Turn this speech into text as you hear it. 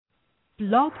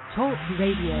Blog Talk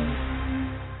Radio.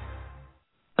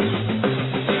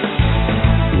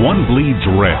 One bleeds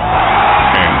red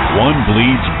and one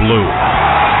bleeds blue.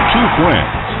 Two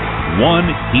friends, one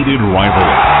heated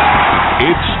rivalry.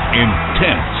 It's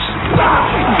intense.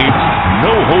 It's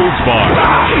no holds barred.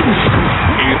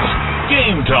 It's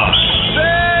game time.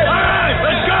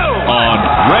 Let's go! On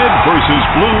Red vs.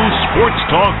 Blue Sports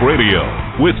Talk Radio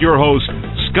with your hosts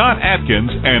Scott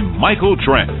Atkins and Michael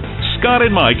Trent. Scott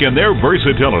and Mike and their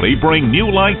versatility bring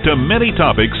new light to many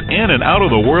topics in and out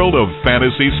of the world of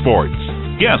fantasy sports.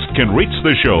 Guests can reach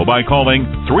the show by calling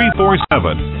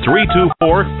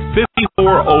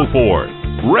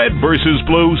 347-324-5404. Red vs.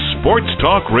 Blue Sports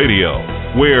Talk Radio,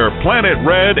 where Planet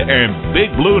Red and Big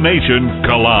Blue Nation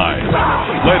collide.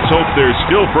 Let's hope they're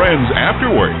still friends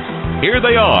afterwards. Here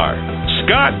they are,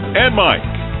 Scott and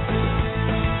Mike.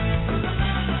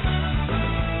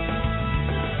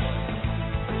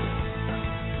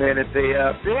 Man, it's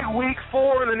a big week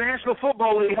 4 in the National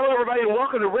Football League. Hello, everybody, and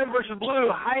welcome to Red vs.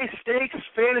 Blue High-Stakes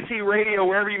Fantasy Radio,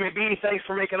 wherever you may be. Thanks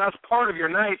for making us part of your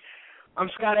night. I'm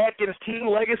Scott Atkins, team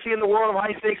legacy in the world of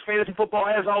high-stakes fantasy football,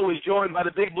 as always, joined by the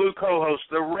Big Blue co-host,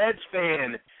 the Reds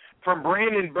fan from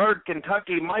Brandenburg,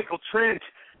 Kentucky, Michael Trent.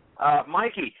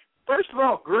 Mikey, first of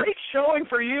all, great showing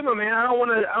for you, my man. I don't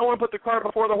want to put the cart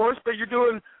before the horse, but you're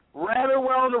doing rather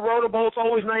well in the Roto Bowl. It's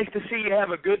always nice to see you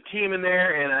have a good team in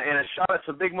there and a shot at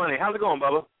some big money. How's it going,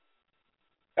 Bubba?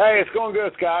 Hey, it's going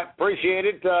good, Scott. Appreciate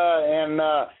it, and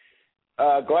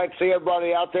glad to see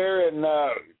everybody out there. And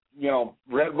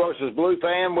Red versus Blue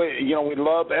fan. We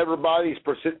love everybody's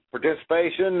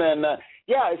participation, and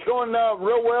it's going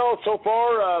real well so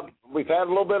far. We've had a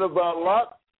little bit of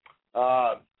luck,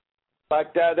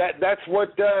 but that's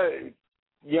what.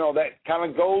 That kind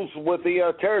of goes with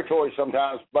the territory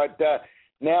sometimes. But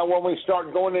now when we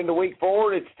start going into week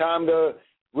 4, it's time to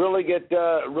really get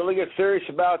serious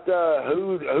about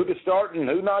who to start and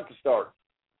who not to start.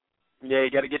 Yeah, you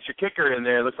got to get your kicker in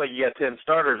there. It looks like you got 10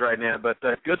 starters right now, but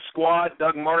good squad.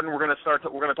 Doug Martin, we're going to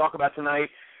talk about tonight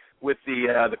with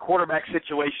the quarterback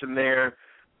situation there.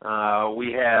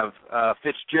 We have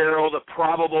Fitzgerald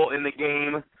probable in the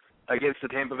game against the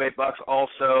Tampa Bay Bucks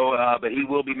also, but he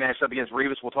will be matched up against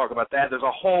Revis. We'll talk about that. There's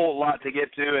a whole lot to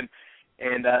get to,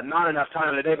 and not enough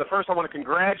time today. But first I want to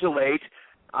congratulate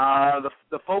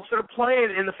the folks that are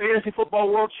playing in the Fantasy Football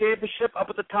World Championship up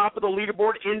at the top of the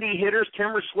leaderboard. Indy hitters,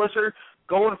 Kimmer Slisser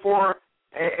going for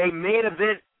a main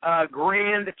event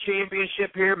grand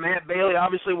championship here. Matt Bailey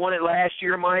obviously won it last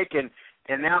year, Mike, and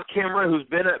now Kimmer, who's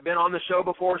been on the show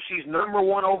before, she's number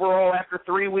 1 overall after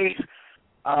 3 weeks.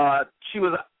 She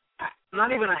was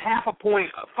not even a half a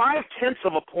point, 5/10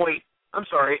 of a point. I'm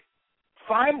sorry,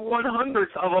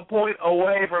 5/100ths of a point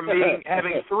away from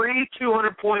having 3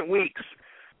 200-point weeks.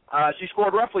 She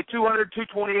scored roughly 200,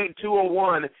 228, and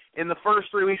 201 in the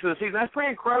first 3 weeks of the season. That's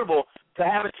pretty incredible to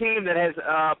have a team that has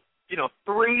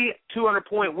 3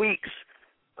 200-point weeks.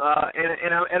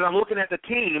 And I'm looking at the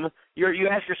team. You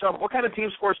ask yourself, what kind of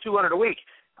team scores 200 a week?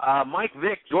 Mike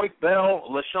Vick, Joyce Bell,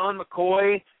 LaShawn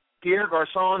McCoy, Pierre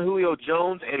Garçon, Julio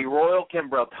Jones, Eddie Royal,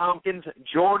 Kimbrell Tompkins,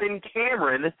 Jordan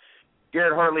Cameron,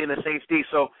 Garrett Hartley, and the Saints D.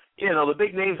 So, the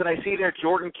big names that I see there,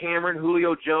 Jordan Cameron,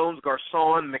 Julio Jones,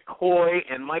 Garçon, McCoy,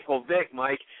 and Michael Vick,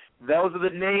 Mike, those are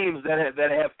the names that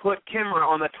have put Kimmer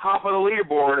on the top of the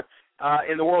leaderboard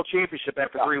in the World Championship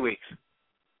after 3 weeks.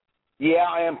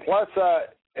 Yeah, and plus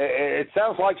it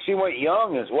sounds like she went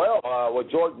young as well with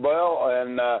Joyce Bell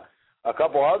and a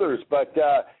couple others. But,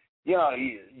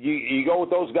 you go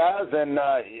with those guys, and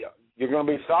you're going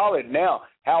to be solid. Now,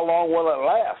 how long will it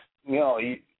last?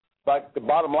 But the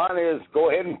bottom line is go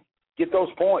ahead and get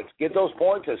those points. Get those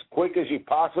points as quick as you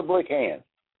possibly can.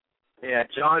 Yeah,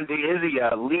 John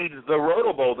D'Izia leads the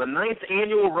Roto Bowl, the 9th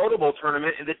annual Roto Bowl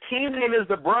tournament. The team name is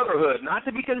the Brotherhood, not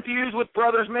to be confused with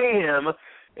Brothers Mayhem.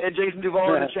 And Jason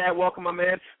Duvall in the chat, welcome, my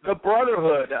man. The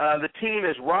Brotherhood, the team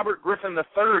is Robert Griffin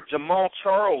III, Jamal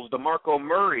Charles, DeMarco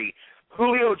Murray.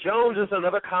 Julio Jones is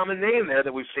another common name there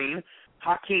that we've seen.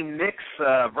 Hakeem Nicks,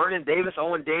 Vernon Davis,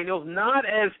 Owen Daniels, not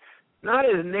as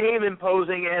name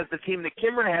imposing as the team that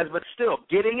Kimmer has, but still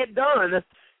getting it done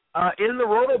in the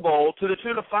Roto Bowl to the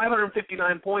tune of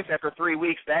 559 points after 3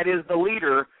 weeks. That is the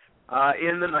leader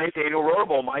in the 9th annual Roto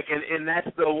Bowl, Mike, and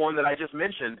that's the one that I just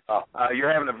mentioned.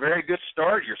 You're having a very good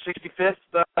start. You're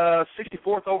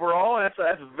 64th overall.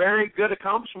 That's a very good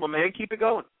accomplishment, man. Keep it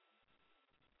going.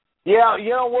 Yeah,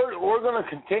 we're going to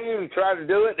continue to try to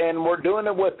do it, and we're doing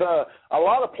it with a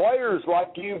lot of players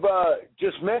like you've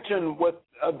just mentioned with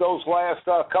those last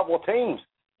couple of teams.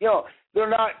 They're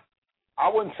not, I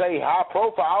wouldn't say high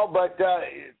profile, but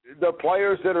the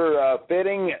players that are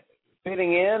fitting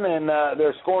fitting in, and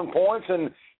they're scoring points,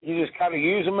 and you just kind of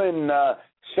use them and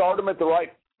start them at the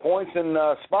right points and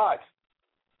spots.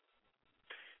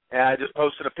 I just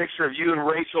posted a picture of you and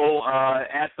Rachel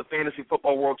at the Fantasy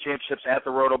Football World Championships at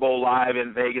the Roto Bowl live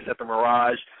in Vegas at the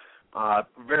Mirage.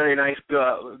 Very nice,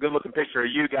 good-looking picture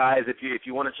of you guys. If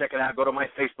you want to check it out, go to my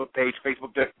Facebook page,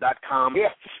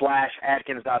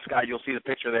 facebook.com/Atkins.Scott. You'll see the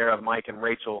picture there of Mike and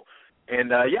Rachel.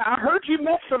 And, I heard you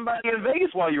met somebody in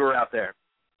Vegas while you were out there.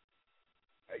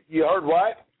 You heard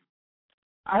what?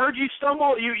 I heard you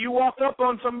stumbled. You walked up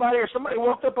on somebody, or somebody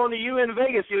walked up on you in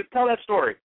Vegas. You tell that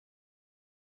story.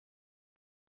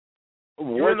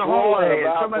 You were in the hallway,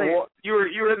 and somebody you were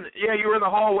in the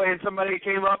hallway, and somebody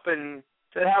came up and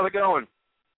said, "How's it going?"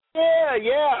 Yeah.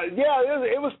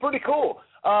 It was pretty cool.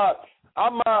 I'm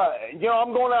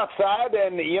going outside,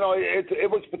 and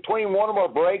it was between one of our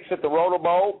breaks at the Roto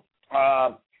Bowl,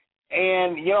 and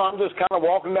I'm just kind of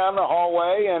walking down the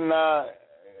hallway, and a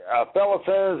fella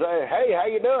says, "Hey, how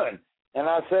you doing?" And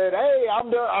I said, "Hey, I'm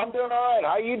doing all right.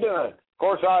 How you doing?" Of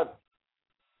course, I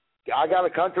got a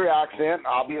country accent,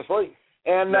 obviously.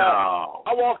 And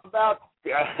I walked about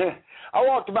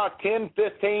 10,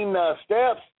 15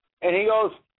 steps, and he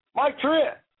goes, "Mike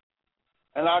Trent."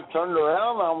 And I turned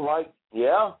around, and I'm like,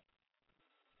 "Yeah."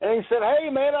 And he said, "Hey,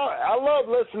 man, I love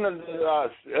listening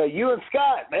to you and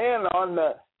Scott, man, on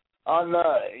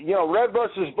Red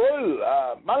versus Blue.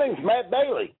 My name's Matt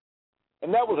Bailey."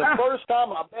 And that was the first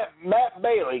time I met Matt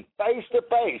Bailey face to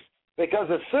face,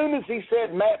 because as soon as he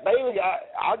said Matt Bailey,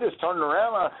 I just turned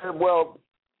around and I said, "Well,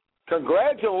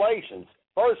 congratulations.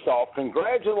 First off,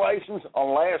 congratulations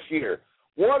on last year.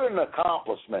 What an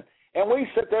accomplishment." And we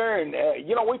sit there and,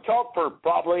 we talked for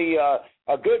probably a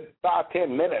good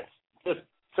 5-10 minutes, just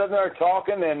sitting there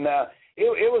talking. And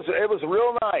it was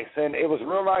real nice. And it was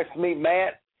real nice to meet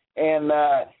Matt. And,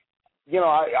 I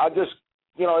just,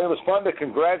 it was fun to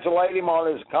congratulate him on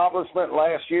his accomplishment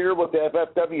last year with the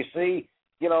FFWC,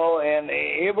 and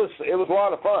it was a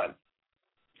lot of fun.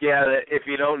 Yeah, if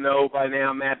you don't know by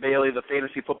now, Matt Bailey, the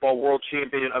Fantasy Football World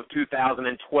Champion of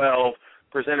 2012,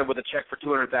 presented with a check for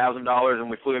 $200,000, and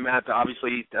we flew him out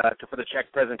for the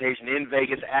check presentation in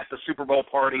Vegas at the Super Bowl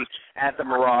party at the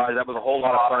Mirage. That was a whole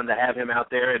lot of fun to have him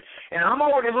out there, and I'm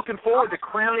already looking forward to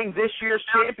crowning this year's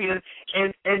champion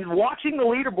and watching the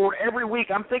leaderboard every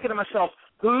week. I'm thinking to myself,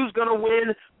 who's going to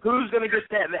win, who's going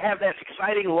to have that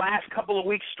exciting last couple of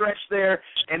weeks stretch there,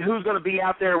 and who's going to be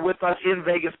out there with us in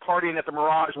Vegas partying at the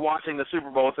Mirage watching the Super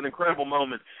Bowl. It's an incredible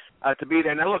moment to be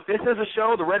there. Now, look, this is a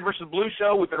show, the Red versus Blue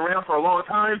show. We've been around for a long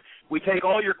time. We take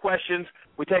all your questions.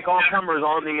 We take all comers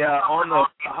on the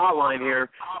hotline here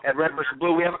at Red versus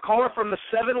Blue. We have a caller from the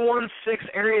 716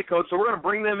 area code, so we're going to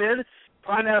bring them in,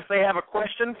 find out if they have a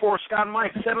question for Scott and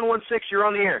Mike. 716, you're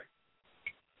on the air.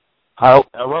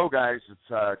 Hello, guys. It's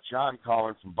John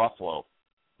calling from Buffalo.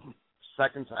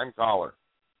 Second-time caller.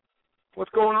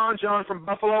 What's going on, John from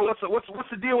Buffalo? What's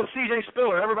the deal with C.J.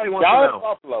 Spiller? Everybody wants to know.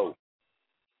 Buffalo.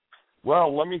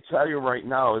 Well, let me tell you right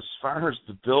now, as far as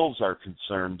the Bills are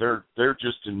concerned, they're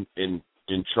just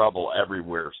in trouble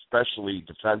everywhere, especially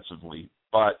defensively.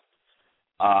 But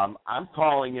I'm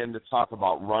calling in to talk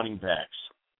about running backs.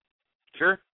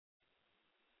 Sure.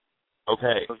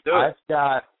 Okay. Let's do it. I've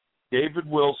got David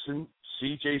Wilson,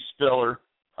 C.J. Spiller,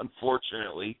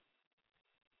 unfortunately,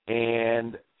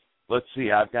 and let's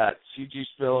see, I've got C.J.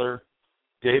 Spiller,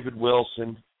 David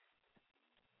Wilson,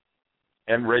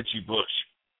 and Reggie Bush.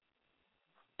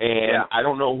 And I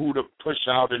don't know who to push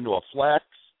out into a flex.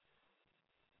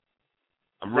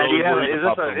 I'm really worried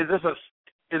about them. Is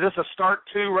this a start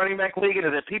two running back league, and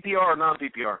is it PPR or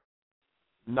non-PPR?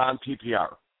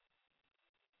 Non-PPR.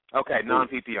 Okay,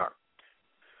 non-PPR.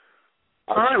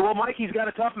 All right, well, Mike, he's got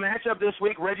a tough matchup this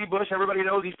week. Reggie Bush, everybody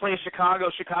knows he's playing Chicago.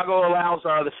 Chicago allows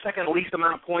the second least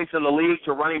amount of points in the league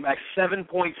to running back,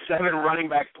 7.7 running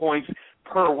back points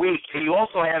per week. And you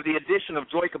also have the addition of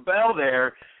Joy Cabell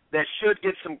there that should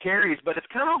get some carries. But it's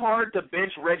kind of hard to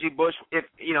bench Reggie Bush if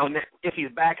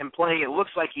he's back and playing. It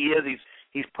looks like he is.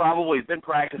 He's probably been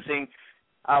practicing.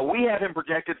 We have him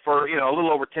projected for a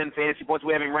little over 10 fantasy points.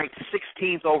 We have him ranked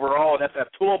 16th overall at FF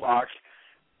Toolbox.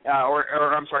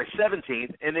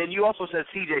 17th. And then you also said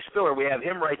C.J. Spiller. We have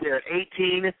him right there at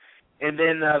 18. And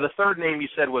then the third name you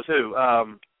said was who?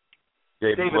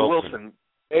 David Wilson.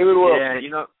 David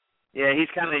Wilson. Yeah, he's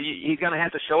gonna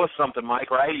have to show us something, Mike.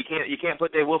 Right? You can't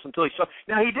put David Wilson until he shows.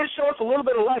 Now he did show us a little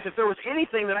bit of life. If there was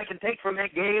anything that I can take from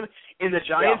that game in the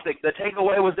Giants, the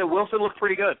takeaway was that Wilson looked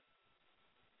pretty good.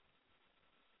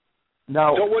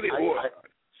 Now,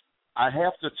 I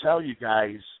have to tell you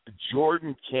guys,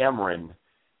 Jordan Cameron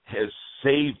has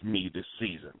saved me this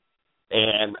season,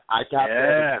 and I got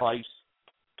that advice.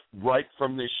 right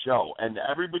from this show, and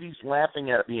everybody's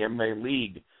laughing at me in my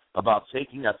league about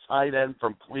taking a tight end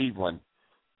from Cleveland,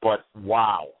 but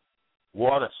wow,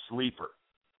 what a sleeper.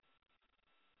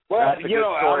 Well, that's a good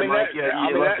story, Mike. You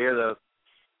love to hear those.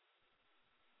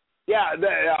 Yeah,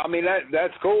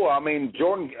 that's cool. I mean,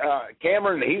 Jordan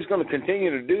Cameron, he's going to continue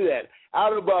to do that.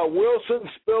 Out of Wilson,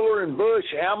 Spiller, and Bush,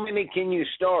 how many can you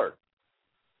start?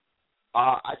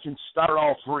 I can start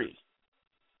all three.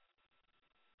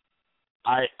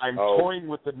 I'm toying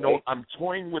with the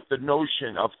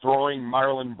notion of throwing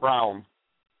Marlon Brown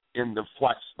in the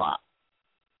flex spot.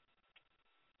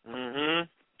 Mhm.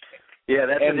 Yeah,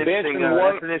 that's an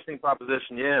interesting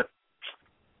proposition. Yeah.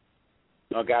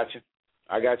 I got you.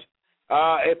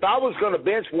 If I was going to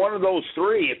bench one of those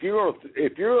three, if you're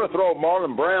going to throw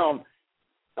Marlon Brown,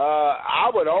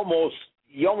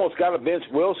 you almost got to bench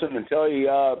Wilson until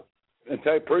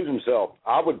he proves himself.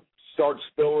 I would start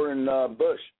Spiller and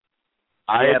Bush.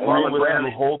 I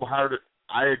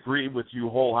agree with you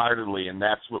wholeheartedly, and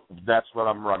that's what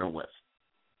I'm running with.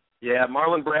 Yeah,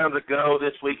 Marlon Brown's a go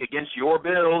this week against your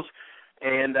Bills,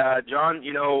 and John,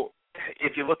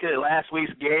 if you look at last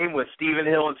week's game with Stephen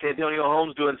Hill and Santonio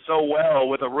Holmes doing so well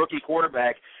with a rookie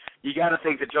quarterback, you got to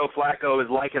think that Joe Flacco is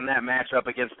liking that matchup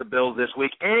against the Bills this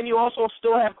week. And you also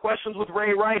still have questions with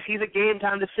Ray Rice. He's a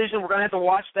game-time decision. We're going to have to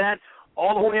watch that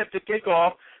all the way up to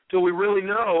kickoff till we really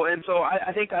know. And so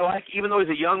I think I like, even though he's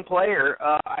a young player,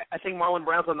 I think Marlon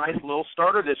Brown's a nice little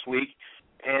starter this week.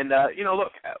 And,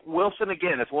 look, Wilson,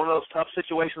 again, it's one of those tough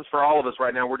situations for all of us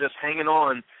right now. We're just hanging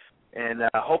on and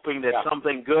hoping that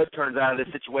something good turns out of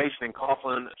this situation, and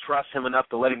Coughlin trusts him enough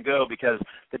to let him go because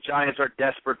the Giants are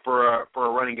desperate for a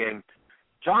running game.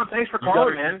 John, thanks for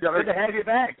calling, man. Good to have you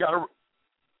back.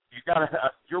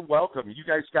 You're welcome. You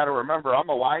guys got to remember, I'm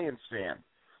a Lions fan,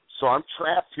 so I'm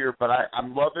trapped here. But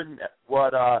I'm loving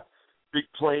what Big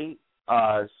Play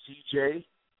CJ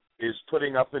is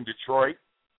putting up in Detroit.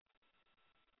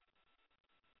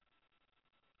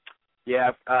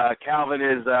 Yeah, Calvin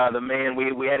is the man.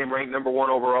 We had him ranked number 1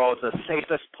 overall. It's the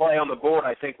safest play on the board,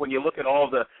 I think, when you look at all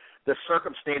the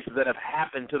circumstances that have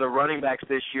happened to the running backs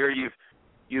this year.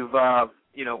 We've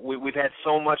had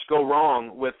so much go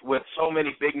wrong with so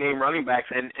many big name running backs,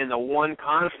 and the one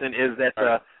constant is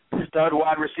that stud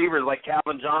wide receivers like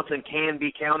Calvin Johnson can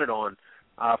be counted on.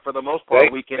 For the most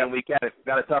part, we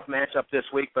got a tough matchup this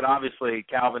week, but obviously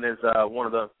Calvin is one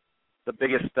of the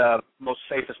biggest, most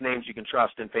safest names you can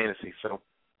trust in fantasy. So,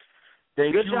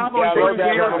 good job on taking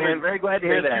care, man. Very glad to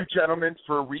hear that. Thank you, gentlemen,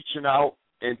 for reaching out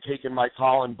and taking my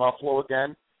call in Buffalo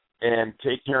again. And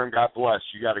take care and God bless.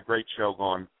 You got a great show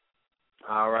going.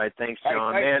 All right, thanks,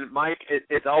 John. Man, Mike,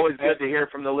 it's always good to hear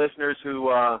from the listeners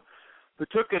who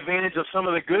took advantage of some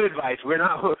of the good advice. We're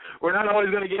not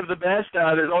always going to give the best.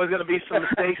 There's always going to be some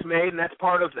mistakes made, and that's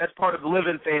part of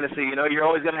living fantasy. You're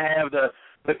always going to have the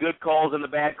good calls and the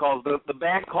bad calls. The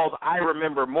bad calls I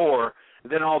remember more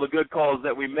than all the good calls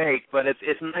that we make, but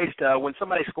it's nice to, when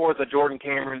somebody scores a Jordan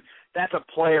Cameron, that's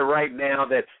a player right now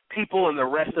that people in the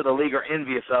rest of the league are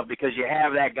envious of, because you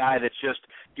have that guy that's just,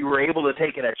 you were able to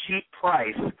take at a cheap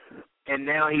price, and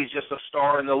now he's just a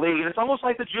star in the league. And it's almost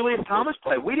like the Julius Thomas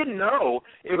play. We didn't know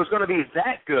it was going to be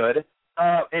that good,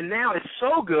 and now it's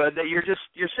so good that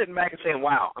you're sitting back and saying,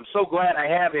 wow, I'm so glad I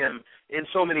have him in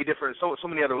so many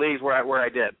other leagues where I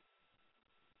did.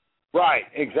 Right,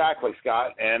 exactly,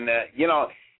 Scott. And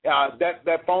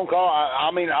that phone call,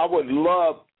 I would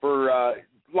love for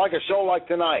like a show like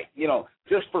tonight,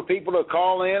 just for people to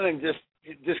call in and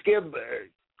just give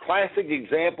classic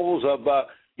examples of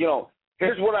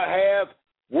here's what I have,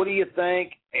 what do you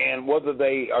think, and whether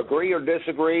they agree or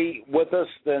disagree with us,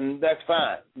 then that's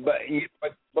fine. But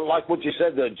like what you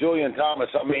said to Julian Thomas,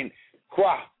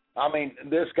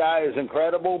 this guy is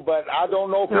incredible, but I don't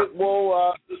know if it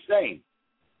will sustain.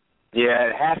 Yeah,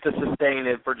 it has to sustain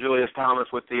it for Julius Thomas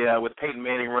with Peyton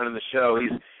Manning running the show.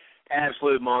 He's an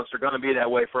absolute monster, going to be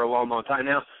that way for a long, long time.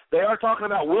 Now, they are talking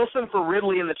about Wilson for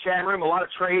Ridley in the chat room. A lot of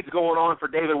trades going on for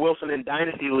David Wilson in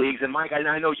dynasty leagues. And, Mike,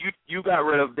 I know you got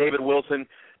rid of David Wilson.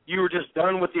 You were just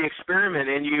done with the experiment,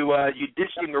 and you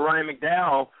ditched him to Ryan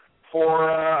McDowell for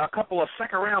a couple of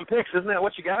second-round picks. Isn't that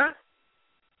what you got?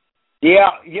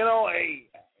 Yeah,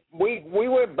 we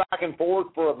went back and forth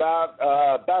for about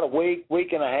a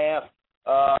week and a half.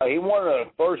 He wanted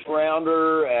a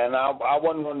first-rounder, and I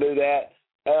wasn't going to do that.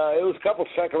 It was a couple of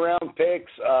second-round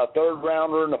picks,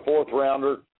 third-rounder and a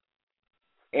fourth-rounder.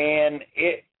 And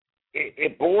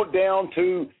it boiled down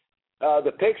to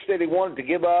the picks that he wanted to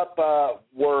give up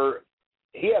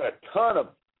he had a ton of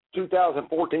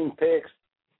 2014 picks.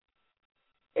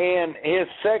 And his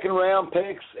second-round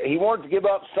picks, he wanted to give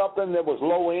up something that was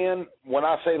low-end. When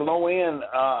I say low-end,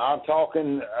 I'm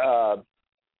talking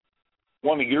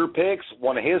one of your picks,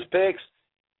 one of his picks,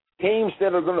 teams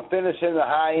that are going to finish in the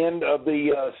high end of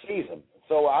the season.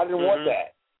 So I didn't want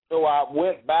that. So I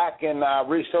went back and I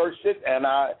researched it, and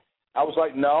I was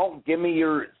like, no, give me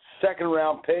your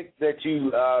second-round pick that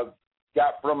you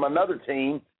got from another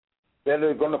team that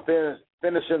are going to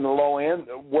finish in the low end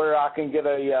where I can get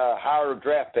a higher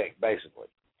draft pick, basically.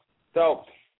 So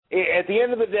at the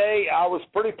end of the day, I was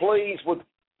pretty pleased with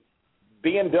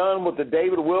being done with the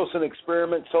David Wilson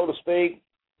experiment, so to speak,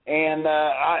 and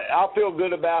I feel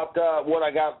good about what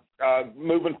I got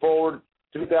moving forward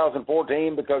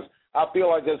 2014 because I feel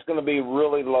like it's going to be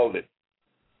really loaded.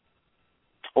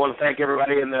 I want to thank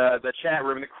everybody in the chat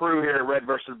room, the crew here at Red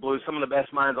versus Blue. Some of the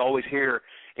best minds always here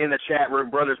in the chat room.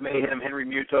 Brothers Mayhem, Henry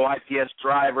Muto, IPS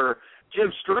Driver,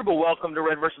 Jim Struble, welcome to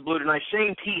Red versus Blue tonight.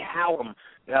 Shane T. Hallam,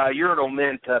 Urinal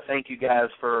Mint, thank you guys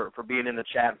for being in the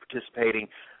chat and participating.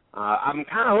 I'm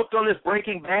kind of hooked on this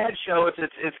Breaking Bad show.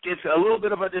 It's a little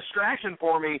bit of a distraction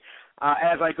for me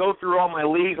as I go through all my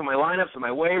leagues and my lineups and my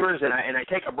waivers, and I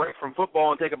take a break from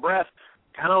football and take a breath.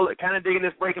 Kind of digging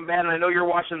this Breaking Bad, and I know you're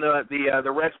watching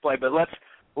the Reds play, but let's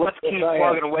keep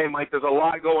plugging away, Mike. There's a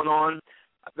lot going on.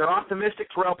 They're optimistic.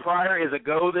 Terrell Pryor is a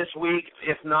go this week.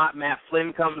 If not, Matt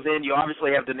Flynn comes in. You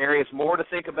obviously have Denarius Moore to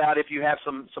think about if you have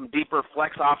some deeper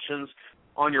flex options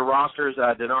on your rosters.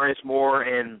 Denarius Moore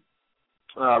and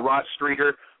Rod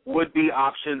Streeter would be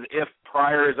options if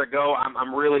Pryor is a go.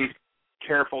 I'm really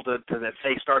careful to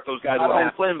say start those guys with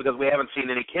Matt Flynn because we haven't seen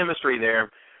any chemistry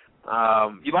there.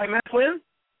 You like Matt Flynn?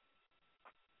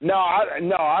 No,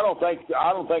 I don't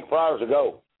think Pryor's a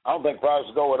go. I don't think Pryor's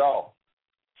a go at all.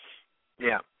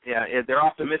 Yeah, they're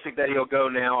optimistic that he'll go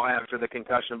now after the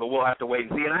concussion, but we'll have to wait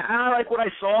and see. And I like what I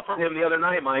saw from him the other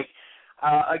night, Mike.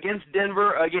 Against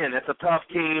Denver, again, that's a tough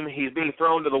team. He's being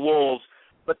thrown to the wolves,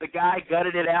 but the guy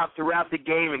gutted it out throughout the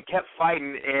game and kept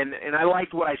fighting, and I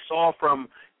liked what I saw from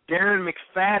Darren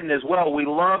McFadden as well. We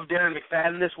love Darren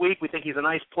McFadden this week. We think he's a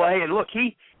nice play. And look,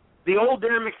 the old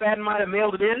Darren McFadden might have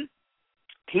mailed it in.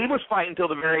 He was fighting until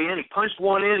the very end. He punched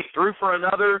one in. He threw for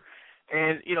another.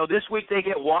 And, this week they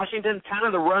get Washington. Kind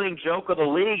of the running joke of the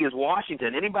league is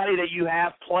Washington. Anybody that you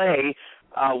have play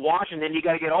Washington, you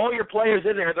got to get all your players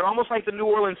in there. They're almost like the New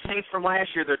Orleans Saints from last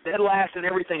year. They're dead last in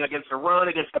everything against the run,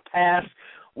 against the pass.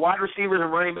 Wide receivers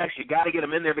and running backs, you got to get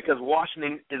them in there because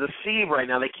Washington is a sieve right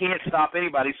now. They can't stop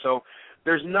anybody. So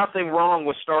there's nothing wrong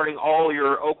with starting all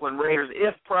your Oakland Raiders.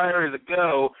 If Pryor is a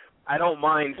go, I don't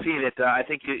mind seeing it. I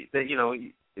think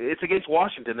it's against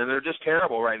Washington, and they're just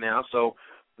terrible right now. So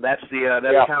that's kind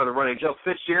of the running joke.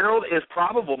 Fitzgerald is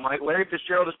probable, Mike. Larry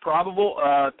Fitzgerald is probable.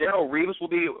 Darrell Reeves will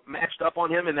be matched up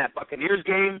on him in that Buccaneers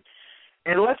game.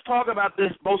 And let's talk about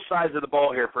this, both sides of the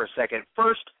ball here for a second.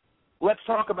 First, let's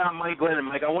talk about Mike Glennon.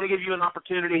 Mike, I want to give you an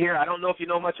opportunity here. I don't know if you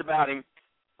know much about him,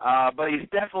 but he's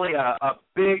definitely a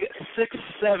big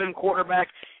 6'7" quarterback.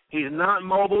 He's not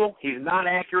mobile. He's not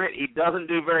accurate. He doesn't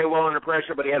do very well under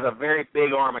pressure, but he has a very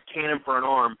big arm, a cannon for an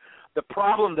arm. The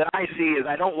problem that I see is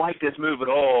I don't like this move at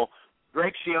all.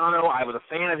 Greg Schiano, I was a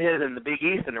fan of his in the Big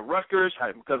East and the Rutgers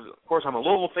because, of course, I'm a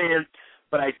Louisville fan,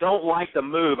 but I don't like the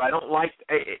move.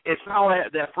 It's not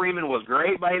like that Freeman was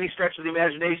great by any stretch of the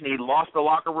imagination. He lost the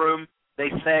locker room, they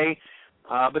say,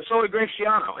 but so did Greg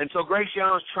Schiano. And so Greg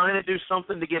Schiano's trying to do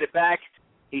something to get it back.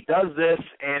 He does this,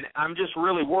 and I'm just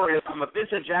really worried. If I'm a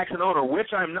Vincent Jackson owner, which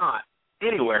I'm not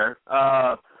anywhere,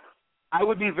 I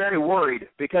would be very worried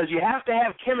because you have to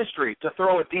have chemistry to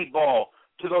throw a deep ball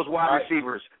to those wide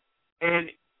receivers. And,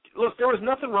 look, there was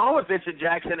nothing wrong with Vincent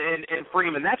Jackson and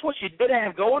Freeman. That's what you did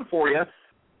have going for you.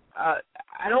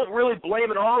 I don't really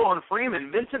blame it all on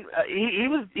Freeman. Vincent, he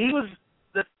was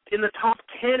in the top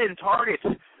 10 in targets.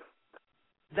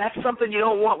 That's something you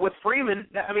don't want with Freeman.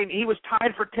 I mean, he was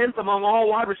tied for 10th among all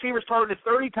wide receivers, targeted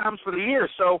 30 times for the year.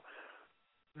 So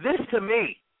this, to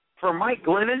me, for Mike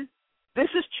Glennon, this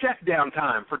is check down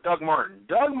time for Doug Martin.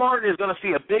 Doug Martin is going to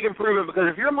see a big improvement because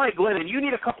if you're Mike Glennon, you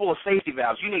need a couple of safety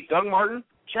valves. You need Doug Martin,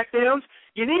 check downs.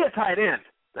 You need a tight end.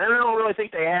 And I don't really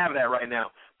think they have that right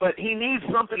now. But he needs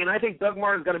something, and I think Doug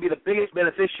Martin's going to be the biggest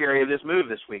beneficiary of this move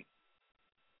this week.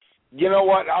 You know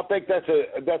what? I think that's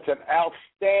an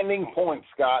outstanding point,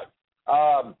 Scott.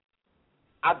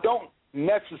 I don't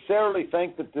necessarily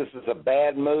think that this is a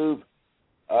bad move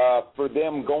for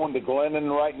them going to Glennon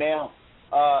right now,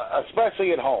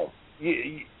 especially at home.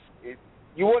 You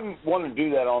wouldn't want to do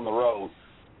that on the road.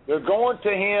 They're going to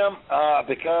him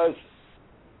because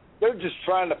they're just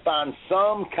trying to find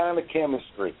some kind of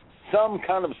chemistry, some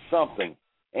kind of something.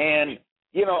 And,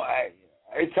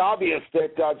 it's obvious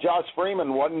that Josh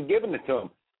Freeman wasn't giving it to him.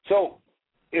 So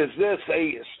is this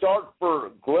a start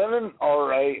for Glennon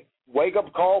or a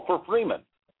wake-up call for Freeman?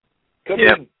 Could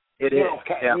be, it is.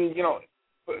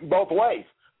 Both ways.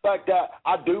 But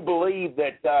I do believe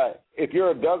that if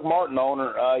you're a Doug Martin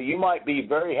owner, you might be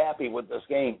very happy with this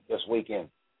game this weekend.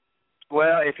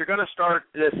 Well, if you're going to start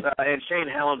this, and Shane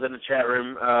Hallam's in the chat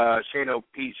room, Shane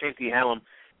P. Hallam,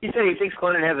 he said he thinks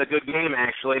Glennon has a good game,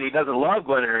 actually, and he doesn't love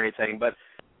Glennon or anything, but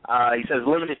he says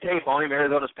limited tape on him.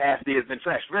 Arizona's pass D has been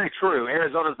fresh. Very true.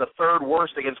 Arizona's the third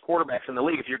worst against quarterbacks in the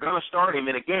league. If you're going to start him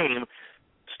in a game,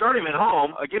 start him at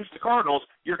home against the Cardinals,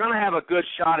 you're going to have a good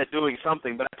shot at doing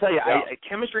something. But I tell you,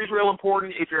 chemistry is real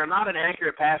important. If you're not an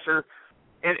accurate passer,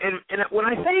 and when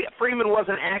I say Freeman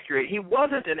wasn't accurate, he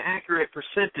wasn't an accurate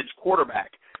percentage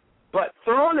quarterback. But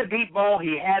throwing the deep ball,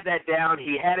 he had that down.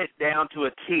 He had it down to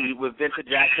a T with Vincent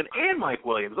Jackson and Mike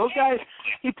Williams. Those guys,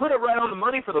 he put it right on the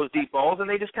money for those deep balls, and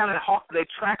they just kind of they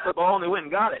tracked the ball and they went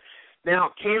and got it.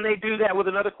 Now, can they do that with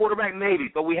another quarterback? Maybe,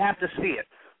 but we have to see it.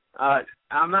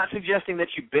 I'm not suggesting that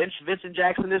you bench Vincent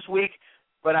Jackson this week,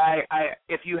 but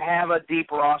if you have a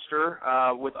deep roster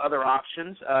with other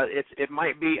options, it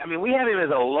might be. I mean, we have him as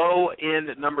a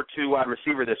low-end number 2 wide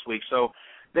receiver this week, so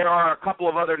there are a couple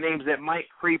of other names that might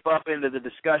creep up into the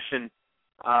discussion,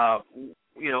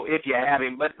 if you have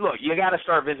him. But, look, you got to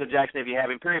start Vincent Jackson if you have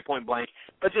him, period, point blank.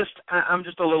 But I'm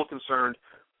just a little concerned.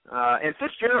 And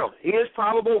Fitzgerald, he is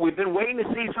probable. We've been waiting to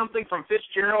see something from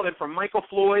Fitzgerald and from Michael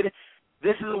Floyd.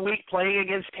 This is a week playing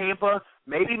against Tampa.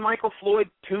 Maybe Michael Floyd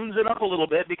tunes it up a little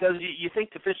bit because you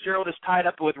think that Fitzgerald is tied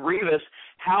up with Revis.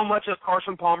 How much is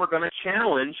Carson Palmer going to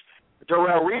challenge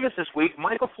Darrelle Revis this week?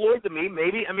 Michael Floyd, to me,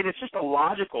 maybe. I mean, it's just a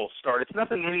logical start. It's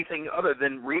anything other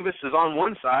than Revis is on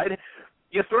one side.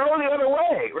 You throw it the other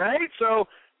way, right? So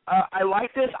I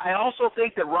like this. I also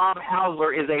think that Rob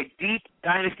Hausler is a deep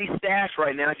dynasty stash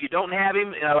right now. If you don't have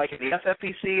him, like in the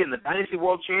FFPC and the Dynasty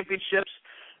World Championships,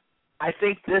 I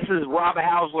think this is Rob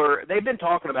Hausler. They've been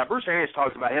talking about, Bruce Arians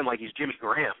talks about him like he's Jimmy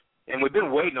Graham, and we've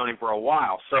been waiting on him for a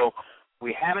while. So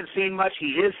we haven't seen much. He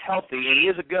is healthy, and he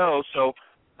is a go. So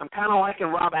I'm kind of liking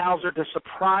Rob Hausler to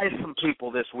surprise some people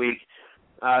this week.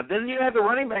 Then you have the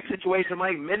running back situation.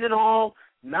 Mike Mendenhall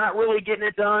not really getting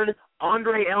it done.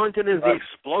 Andre Ellington is the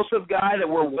explosive guy that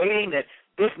we're waiting that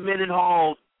if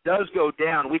Mendenhall does go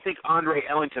down, we think Andre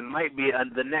Ellington might be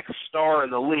the next star in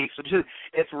the league. So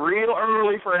it's real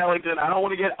early for Ellington. I don't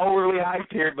want to get overly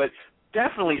hyped here, but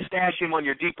definitely stash him on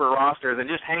your deeper rosters and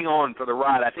just hang on for the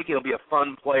ride. I think he'll be a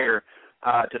fun player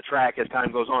to track as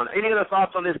time goes on. Any other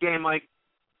thoughts on this game, Mike?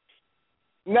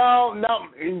 No,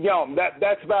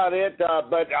 that's about it.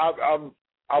 But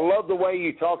I love the way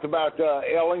you talked about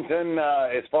Ellington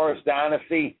as far as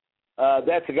dynasty.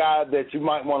 That's a guy that you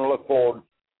might want to look forward.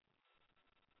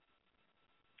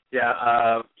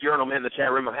 Yeah, Urinal Man in the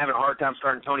chat room. I'm having a hard time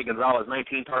starting Tony Gonzalez.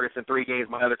 19 targets in 3 games.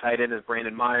 My other tight end is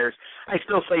Brandon Myers. I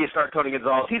still say you start Tony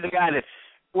Gonzalez. He's a guy that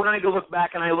when I go look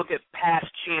back and I look at past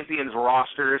champions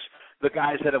rosters, the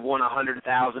guys that have won $100,000,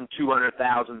 $200,000,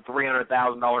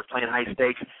 $300,000 playing high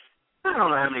stakes, I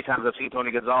don't know how many times I've seen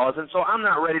Tony Gonzalez, and so I'm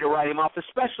not ready to write him off,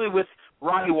 especially with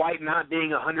Roddy White not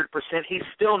being 100%. He's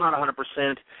still not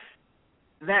 100%.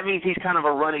 That means he's kind of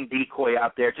a running decoy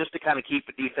out there just to kind of keep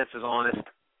the defenses honest.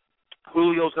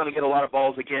 Julio's going to get a lot of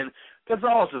balls again.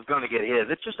 Gonzalez is going to get his.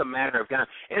 It's just a matter of time.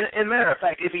 And matter of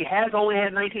fact, if he has only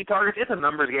had 19 targets, it's a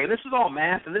numbers game. This is all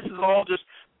math, and this is all just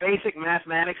basic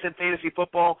mathematics in fantasy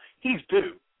football. He's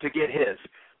due to get his.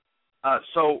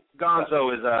 So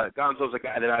Gonzo's a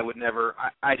guy that I would never.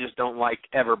 I just don't like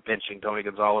ever benching Tony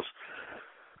Gonzalez.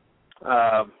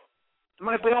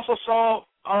 Mike, we also saw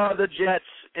the Jets,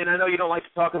 and I know you don't like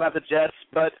to talk about the Jets,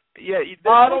 but yeah,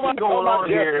 there's something going on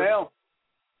here.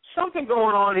 Something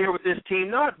going on here with this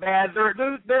team. Not bad.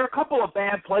 They're a couple of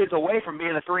bad plays away from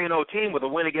being a 3-0 team with a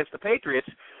win against the Patriots.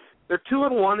 They're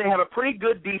 2-1. They have a pretty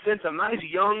good defense, a nice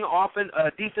young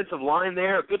defensive line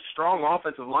there, a good strong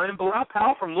offensive line. And Bilal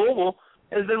Powell from Louisville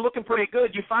has been looking pretty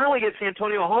good. You finally get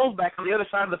Santonio Holmes back on the other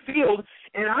side of the field,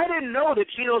 and I didn't know that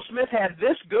Geno Smith had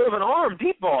this good of an arm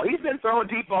deep ball. He's been throwing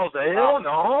deep balls to Hill and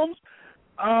to Holmes.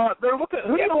 They're looking.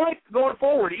 Who do you like going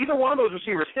forward? Either one of those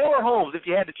receivers, Hill or Holmes, if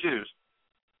you had to choose.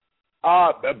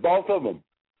 Both of them.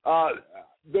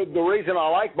 The reason I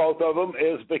like both of them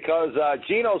is because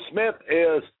Geno Smith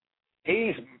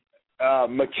he's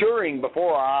maturing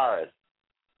before our eyes.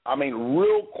 I mean,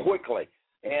 real quickly.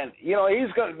 And,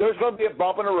 there's going to be a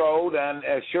bump in the road, and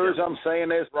as sure as I'm saying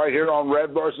this right here on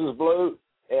Red versus Blue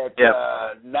at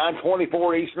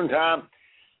 9:24 Eastern Time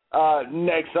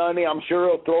next Sunday, I'm sure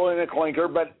he'll throw in a clinker.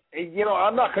 But,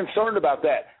 I'm not concerned about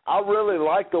that. I really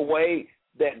like the way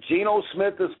that Geno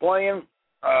Smith is playing.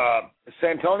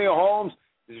 Santonio Holmes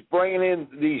is bringing in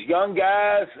these young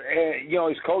guys, and,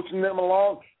 he's coaching them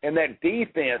along, and that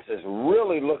defense is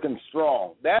really looking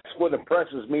strong. That's what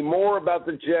impresses me more about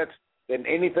the Jets than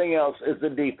anything else is the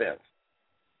defense.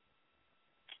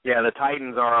 Yeah, the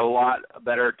Titans are a lot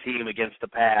better team against the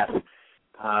pass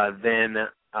than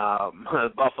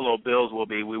Buffalo Bills will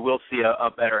be. We will see a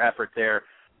better effort there.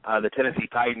 The Tennessee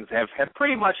Titans have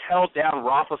pretty much held down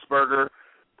Roethlisberger,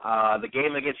 the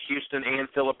game against Houston, and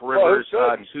Phillip Rivers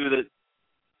to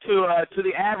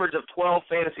the average of 12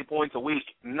 fantasy points a week.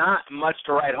 Not much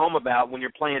to write home about when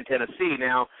you're playing Tennessee.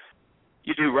 Now,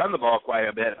 you do run the ball quite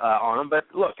a bit on them, but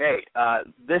look, hey,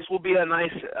 this will be a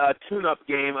nice tune-up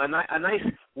game, a nice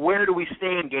where do we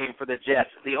stand game for the Jets.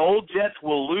 The old Jets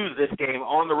will lose this game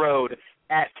on the road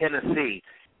at Tennessee.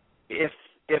 If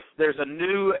there's a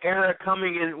new era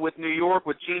coming in with New York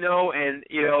with Geno, and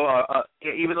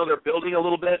even though they're building a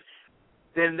little bit,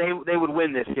 then they would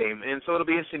win this game. And so it'll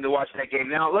be interesting to watch that game.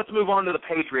 Now, let's move on to the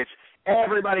Patriots.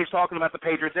 Everybody's talking about the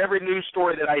Patriots. Every news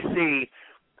story that I see,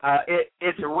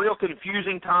 it's a real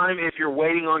confusing time if you're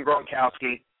waiting on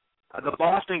Gronkowski. The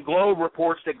Boston Globe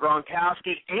reports that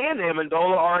Gronkowski and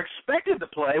Amendola are expected to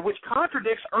play, which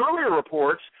contradicts earlier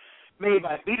reports made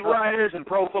by beat writers and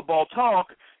Pro Football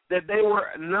Talk that they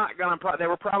were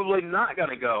probably not going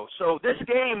to go. So this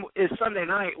game is Sunday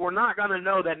night. We're not going to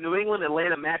know that New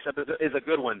England-Atlanta matchup is a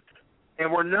good one,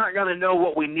 and we're not going to know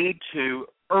what we need to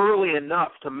early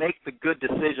enough to make the good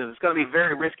decisions. It's going to be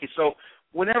very risky. So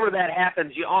whenever that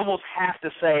happens, you almost have to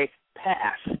say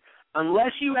pass.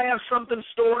 Unless you have something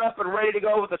stored up and ready to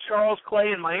go with a Charles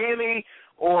Clay in Miami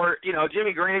or,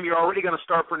 Jimmy Graham, you're already going to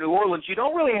start for New Orleans. You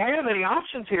don't really have any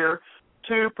options here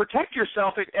to protect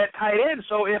yourself at tight end.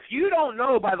 So if you don't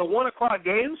know by the 1 o'clock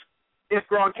games if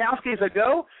Gronkowski's a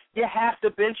go, you have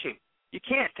to bench him. You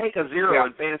can't take a zero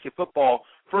in fantasy football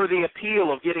for the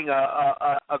appeal of getting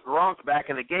a Gronk back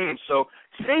in the game. So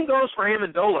same goes for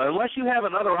Amendola. Unless you have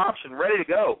another option ready to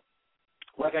go,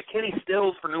 like a Kenny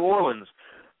Stills for New Orleans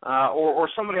or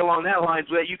somebody along that line,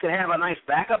 so that you can have a nice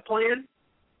backup plan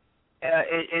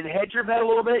and hedge your bet a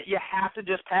little bit, you have to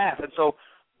just pass. And so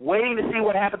waiting to see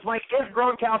what happens. Mike, if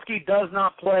Gronkowski does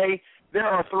not play, there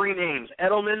are 3 names: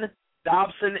 Edelman,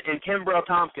 Dobson, and Kenbrell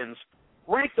Tompkins.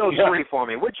 Rank those 3 for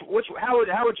me. How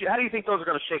do you think those are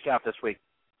going to shake out this week?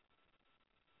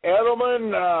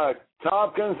 Edelman,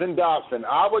 Tompkins, and Dobson.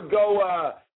 I would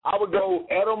go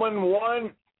Edelman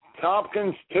 1,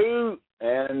 Tompkins 2,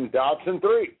 and Dobson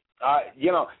 3.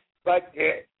 But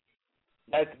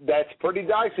that's pretty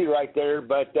dicey right there.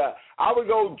 But I would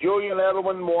go Julian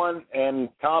Edelman 1 and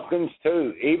Tompkins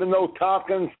 2, even though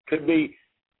Tompkins could be.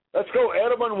 Let's go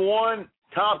Edelman 1,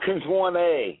 Tompkins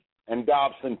 1A, and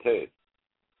Dobson 2.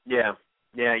 Yeah.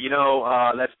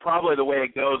 That's probably the way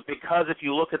it goes, because if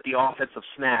you look at the offensive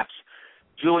snaps,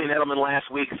 Julian Edelman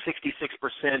last week,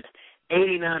 66%,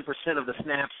 89% of the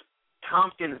snaps.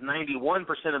 Tompkins,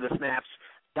 91% of the snaps.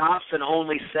 Dobson,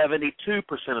 only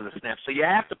 72% of the snaps. So you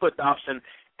have to put Dobson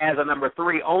as a number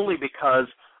 3 only because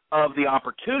of the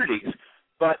opportunities.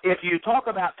 But if you talk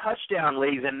about touchdown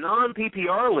leagues and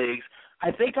non-PPR leagues,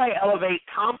 I think I elevate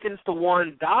Tompkins to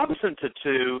 1, Dobson to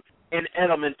 2, and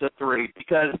Edelman to 3,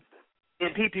 because in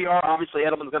PPR, obviously,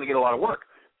 Edelman's going to get a lot of work.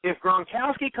 If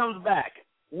Gronkowski comes back,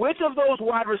 which of those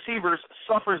wide receivers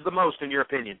suffers the most, in your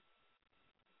opinion?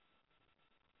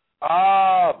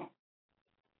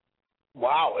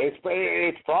 Wow, it's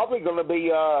probably going to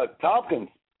be Tompkins,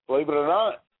 believe it or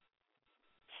not.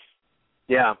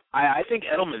 Yeah, I think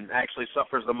Edelman actually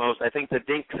suffers the most. I think the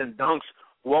dinks and dunks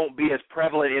won't be as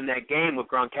prevalent in that game with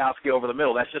Gronkowski over the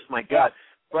middle. That's just my gut.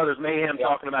 Brothers Mayhem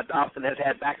talking about Dobson has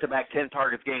had back-to-back 10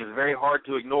 targets games. Very hard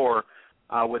to ignore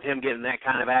with him getting that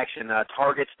kind of action.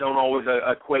 Targets don't always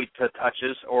equate to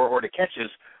touches or to catches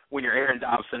when you're Aaron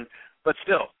Dobson, but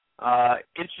still.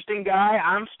 Interesting guy.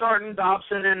 I'm starting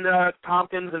Dobson and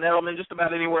Tompkins and Edelman just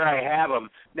about anywhere I have them.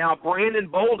 Now, Brandon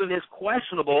Bolden is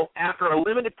questionable after a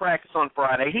limited practice on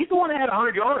Friday. He's the one that had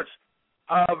 100 yards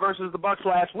versus the Bucs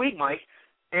last week, Mike.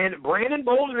 And Brandon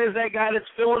Bolden is that guy that's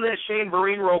filling that Shane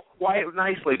Vereen role quite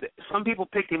nicely. Some people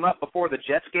picked him up before the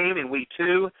Jets game in Week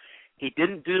 2. He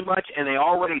didn't do much, and they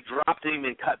already dropped him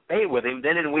and cut bait with him.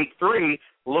 Then in Week 3,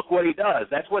 look what he does.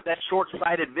 That's what that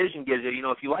short-sighted vision gives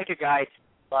you. If you like a guy,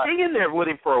 hang in there with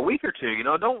him for a week or two.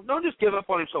 Don't just give up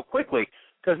on him so quickly,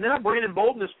 because now Brandon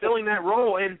Bolden is filling that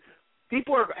role, and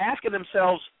people are asking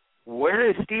themselves, where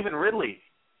is Stephen Ridley?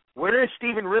 Where is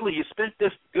Stephen Ridley? You spent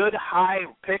this good high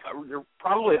pick,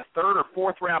 probably a 3rd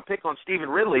or 4th round pick on Stephen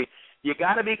Ridley. You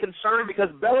got to be concerned because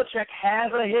Belichick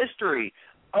has a history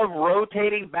of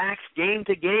rotating backs game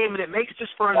to game, and it makes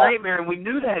just for a nightmare. And we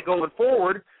knew that going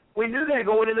forward We knew that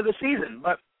going into the season,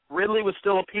 but Ridley was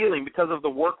still appealing because of the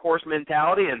workhorse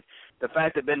mentality and the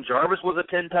fact that Ben Jarvis was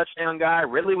a 10-touchdown guy,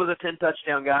 Ridley was a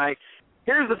 10-touchdown guy.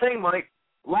 Here's the thing, Mike.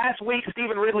 Last week,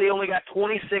 Stephen Ridley only got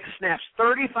 26 snaps.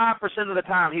 35% of the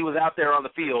time he was out there on the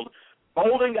field.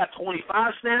 Bolden got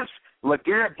 25 snaps.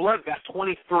 LeGarrette Blount got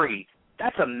 23.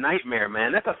 That's a nightmare,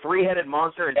 man. That's a three-headed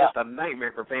monster and just a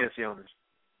nightmare for fantasy owners.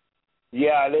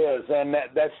 Yeah, it is, and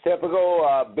that's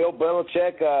typical Bill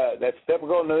Belichick. That's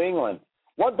typical New England.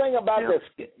 One thing about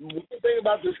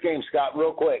this game, Scott,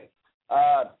 real quick.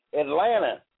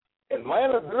 Atlanta,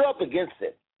 they're up against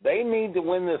it. They need to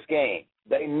win this game.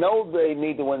 They know they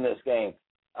need to win this game.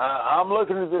 I'm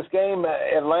looking at this game.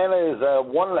 Atlanta is a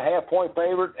 1.5-point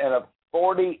favorite, and a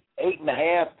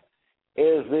 48.5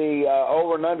 is the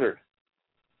over and under.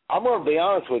 I'm going to be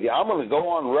honest with you. I'm going to go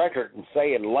on record and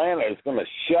say Atlanta is going to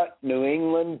shut New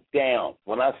England down.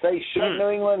 When I say shut New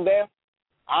England down,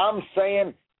 I'm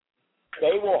saying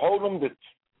they will hold them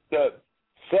to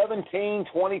 17,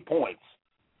 20 points.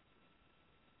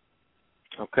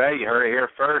 Okay, you heard it here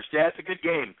first. Yeah, it's a good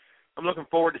game. I'm looking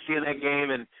forward to seeing that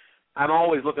game, and I'm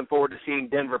always looking forward to seeing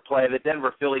Denver play. The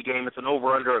Denver-Philly game, it's an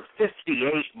over-under of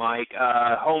 58, Mike.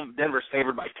 Home Denver's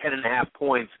favored by 10.5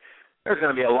 points. There's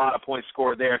going to be a lot of points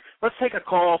scored there. Let's take a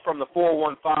call from the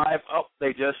 415.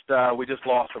 Oh, we just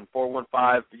lost from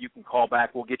 415. You can call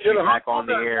back. We'll get you back on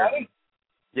the air.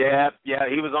 Yeah,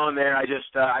 he was on there. I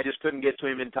just couldn't get to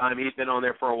him in time. He's been on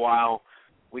there for a while.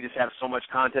 We just have so much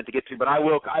content to get to, but I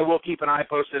will keep an eye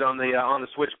posted on the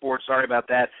switchboard. Sorry about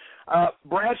that.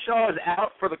 Bradshaw is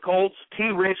out for the Colts.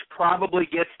 T. Rich probably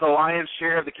gets the lion's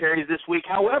share of the carries this week.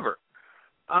 However,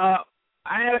 I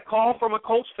had a call from a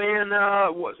Colts fan,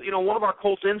 one of our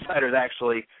Colts insiders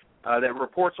actually, that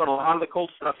reports on a lot of the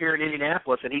Colts stuff here in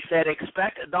Indianapolis, and he said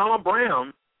expect Donald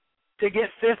Brown to get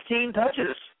 15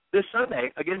 touches this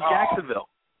Sunday against Jacksonville.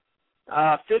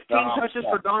 15 touches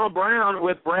for Donald Brown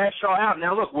with Bradshaw out.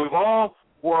 Now, look, we're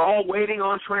all waiting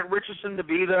on Trent Richardson to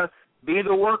be the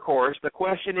workhorse. The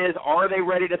question is, are they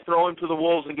ready to throw him to the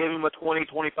Wolves and give him a 20,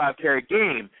 25-carry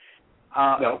game?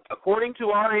 No. According to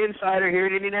our insider here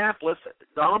in Indianapolis,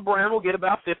 Donald Brown will get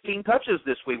about 15 touches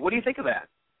this week. What do you think of that?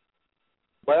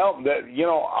 Well,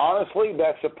 honestly,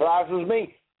 that surprises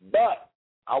me. But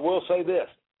I will say this.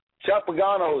 Chuck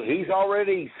Pagano, he's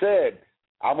already said,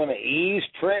 I'm going to ease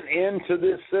Trent into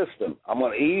this system. I'm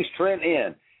going to ease Trent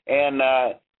in. And,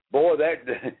 boy,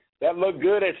 that looked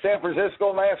good at San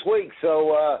Francisco last week.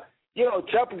 So,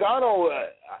 Chuck Pagano,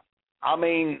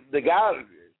 the guy,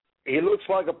 he looks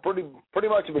like a pretty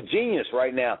much of a genius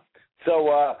right now.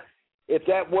 So, if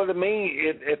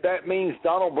that means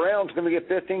Donald Brown's going to get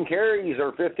 15 carries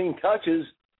or 15 touches,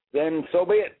 then so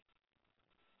be it.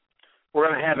 We're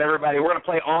going to have everybody. We're going to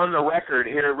play on the record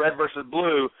here at Red versus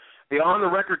Blue. The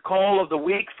on-the-record call of the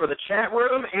week for the chat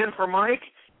room and for Mike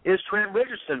is Trent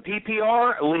Richardson.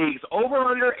 PPR leagues,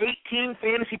 over-under 18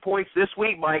 fantasy points this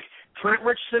week, Mike. Trent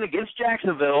Richardson against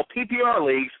Jacksonville. PPR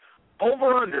leagues,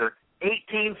 over-under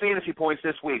 18 fantasy points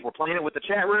this week. We're playing it with the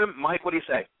chat room. Mike, what do you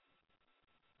say?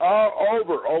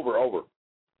 Over.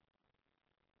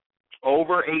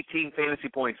 Over 18 fantasy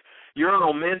points.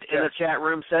 Urinal Mint in the chat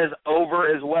room says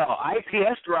over as well.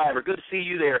 IPS Driver, good to see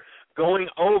you there, going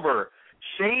over.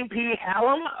 Shane P.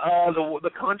 Hallam, the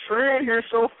contrarian here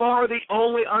so far, the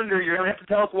only under. You're going to have to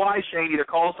tell us why, Shane. Either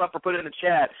call us up or put it in the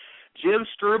chat. Jim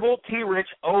Struble, T. Rich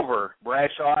over.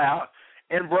 Bradshaw out.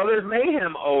 And Brothers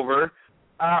Mayhem over.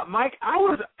 Mike,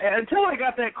 until I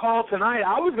got that call tonight,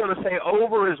 I was going to say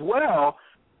over as well.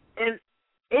 And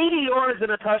 80 yards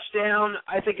and a touchdown,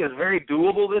 I think, is very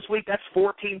doable this week. That's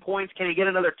 14 points. Can he get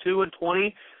another 2 and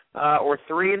 20 or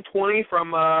 3 and 20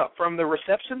 from the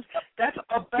receptions? That's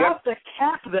about the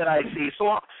cap that I see.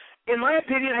 So, in my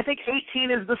opinion, I think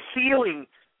 18 is the ceiling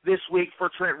this week for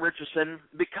Trent Richardson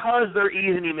because they're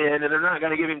easing him in and they're not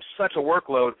going to give him such a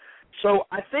workload. So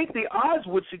I think the odds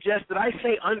would suggest that I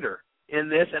say under in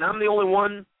this, and I'm the only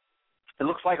one, it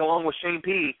looks like, along with Shane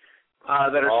P.,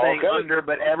 that are saying under,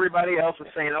 but everybody else is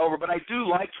saying over. But I do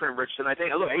like Trent Richardson. I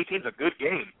think, look, 18's a good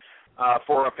game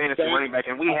for a fantasy running back,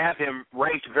 and we have him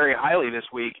ranked very highly this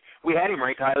week. We had him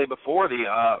ranked highly before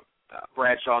the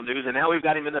Bradshaw news, and now we've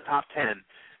got him in the top 10.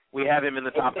 We have him in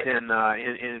the top 10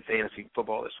 in fantasy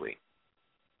football this week.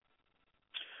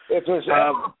 If there's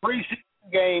ever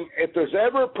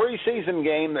a preseason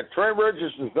game that Trent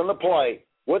Richardson's going to play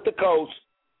with the Colts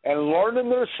and learning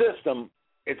their system,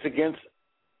 it's against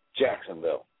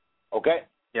Jacksonville. Okay?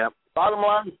 Yep. Bottom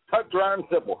line, cut, dry, and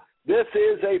simple. This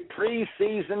is a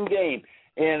preseason game.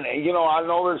 And, I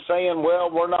know they're saying, well,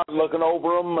 we're not looking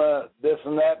over them, this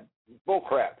and that. Bull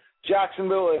crap.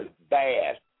 Jacksonville is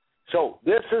bad. So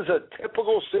this is a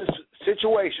typical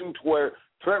situation where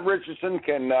Trent Richardson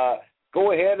can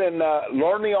go ahead and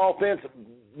learn the offense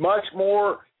much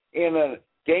more in a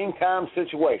game-time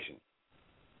situation.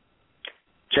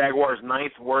 Jaguars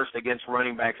 9th worst against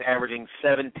running backs, averaging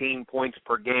 17 points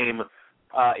per game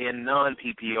in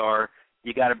non-PPR.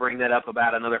 You got to bring that up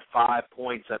about another 5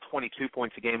 points, 22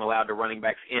 points a game allowed to running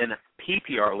backs in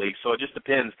PPR leagues. So it just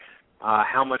depends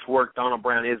how much work Donald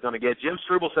Brown is going to get. Jim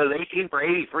Struble says 18 for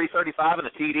 80, 335 and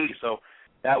a TD. So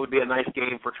that would be a nice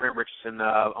game for Trent Richardson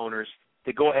owners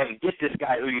to go ahead and get this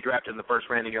guy who you drafted in the first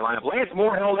round in your lineup. Lance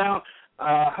Moore held out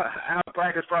of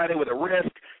practice Friday with a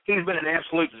wrist. He's been an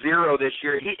absolute zero this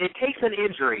year. It takes an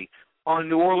injury on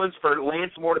New Orleans for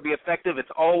Lance Moore to be effective. It's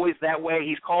always that way.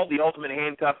 He's called the ultimate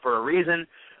handcuff for a reason.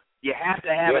 You have to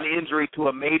have an injury to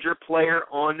a major player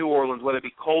on New Orleans, whether it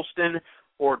be Colston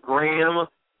or Graham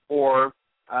or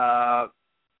Sproles.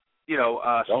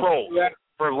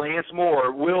 For Lance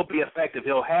Moore will be effective.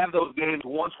 He'll have those games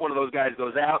once one of those guys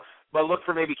goes out, but look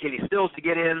for maybe Kenny Stills to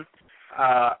get in.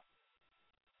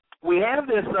 We have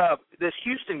this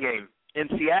Houston game in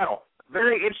Seattle.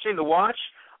 Very interesting to watch.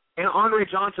 And Andre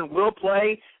Johnson will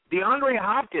play. DeAndre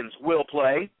Hopkins will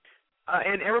play.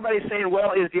 And everybody's saying,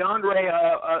 well, is DeAndre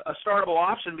a startable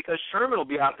option because Sherman will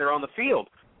be out there on the field?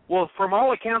 Well, from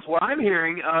all accounts, what I'm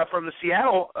hearing from our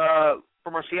Seattle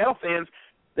fans,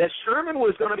 that Sherman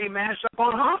was going to be matched up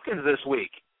on Hopkins this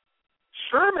week.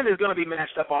 Sherman is going to be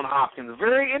matched up on Hopkins.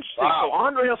 Very interesting. Wow. So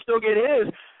Andre will still get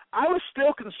his. I was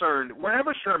still concerned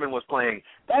wherever Sherman was playing.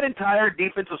 That entire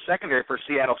defensive secondary for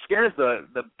Seattle scares the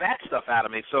bat stuff out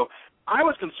of me. So I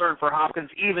was concerned for Hopkins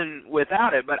even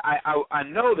without it. But I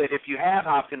know that if you have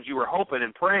Hopkins, you were hoping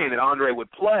and praying that Andre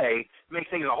would play, make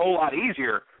things a whole lot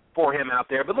easier for him out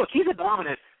there. But look, he's a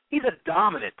dominant,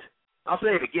 I'll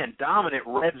say it again, dominant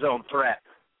red zone threat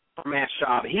for Matt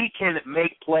Schaub. He can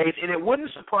make plays, and it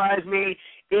wouldn't surprise me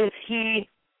if he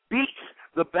beats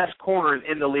the best corners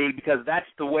in the league because that's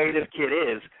the way this kid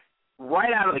is.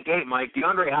 Right out of the gate, Mike,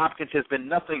 DeAndre Hopkins has been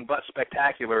nothing but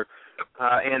spectacular,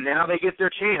 and now they get their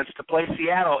chance to play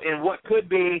Seattle in what could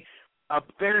be a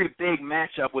very big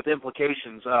matchup with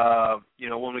implications,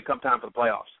 when we come time for the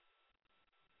playoffs.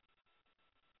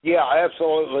 Yeah,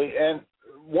 absolutely. And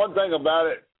one thing about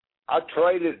it, I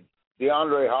traded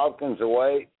DeAndre Hopkins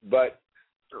away, but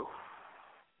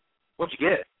what'd you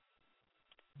get?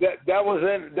 That was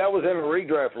in a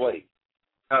redraft league.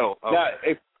 Oh. Now,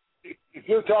 if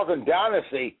you're talking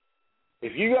dynasty,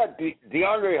 if you got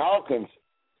DeAndre Hopkins,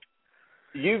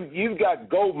 you've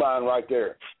got gold mine right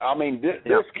there. I mean,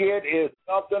 this kid is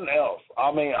something else.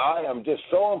 I mean, I am just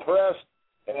so impressed.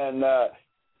 And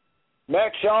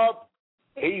Matt Schaub,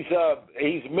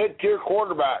 he's mid-tier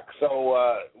quarterback.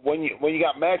 So when you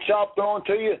got Matt Schaub throwing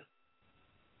to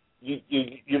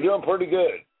you're doing pretty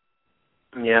good.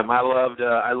 Yeah, I loved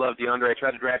DeAndre. I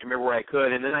tried to draft him everywhere I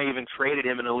could, and then I even traded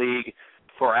him in a league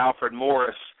for Alfred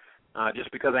Morris just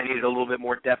because I needed a little bit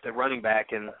more depth at running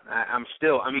back, and I'm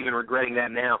even regretting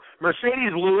that now.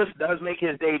 Mercedes Lewis does make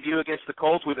his debut against the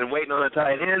Colts. We've been waiting on a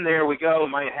tight end. There we go. It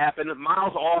might happen.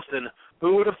 Miles Austin,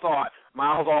 who would have thought?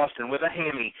 Miles Austin with a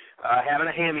hammy, having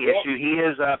a hammy issue. He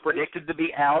is predicted to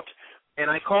be out,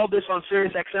 and I called this on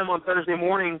Sirius XM on Thursday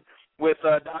morning with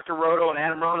Dr. Roto and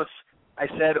Adam Ronis. I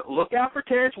said, look out for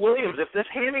Terrence Williams. If this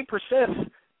hammy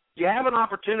persists, you have an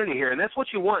opportunity here, and that's what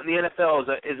you want in the NFL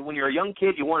is when you're a young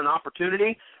kid, you want an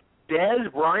opportunity.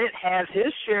 Dez Bryant has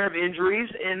his share of injuries,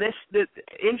 and the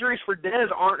injuries for Dez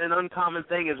aren't an uncommon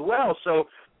thing as well. So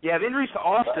you have injuries to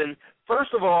Austin.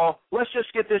 First of all, let's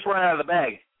just get this right out of the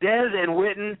bag. Dez and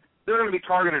Witten, they're going to be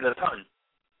targeted a ton.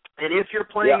 And if you're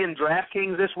playing in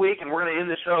DraftKings this week, and we're going to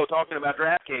end the show talking about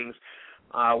DraftKings,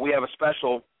 we have a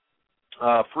special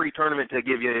free tournament to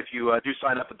give you if you do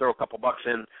sign up and throw a couple bucks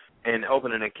in and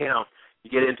open an account.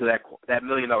 You get into that $1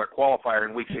 million qualifier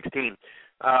in Week 16.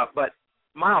 But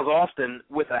Miles Austin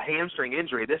with a hamstring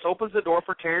injury, this opens the door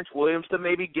for Terrence Williams to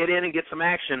maybe get in and get some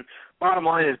action. Bottom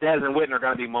line is Dez and Witten are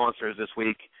going to be monsters this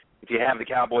week if you have the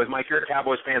Cowboys. Mike, you're a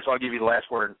Cowboys fan, so I'll give you the last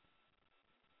word.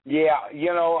 Yeah,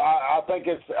 I think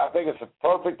it's a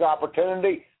perfect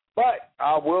opportunity, but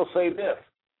I will say this.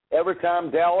 Every time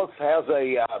Dallas has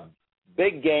a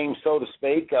big game, so to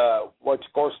speak, which,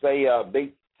 of course, they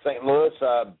beat St. Louis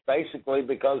basically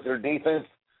because their defense,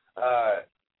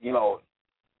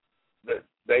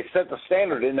 they set the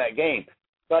standard in that game.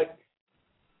 But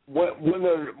when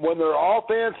their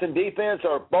offense and defense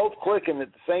are both clicking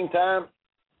at the same time,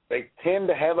 they tend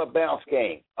to have a bounce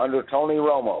game under Tony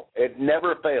Romo. It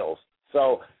never fails.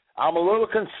 So I'm a little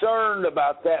concerned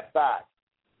about that fact.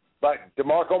 But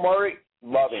DeMarco Murray,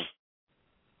 love him.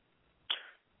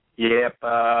 Yep.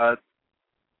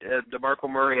 DeMarco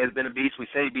Murray has been a beast. We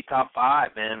said he'd be top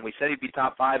 5, man. We said he'd be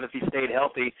top 5 if he stayed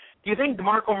healthy. Do you think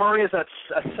DeMarco Murray is a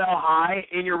sell high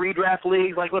in your redraft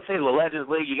leagues? Like, let's say the Legends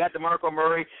League, you got DeMarco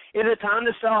Murray. Is it time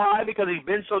to sell high because he's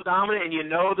been so dominant and you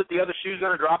know that the other shoe's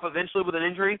going to drop eventually with an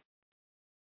injury?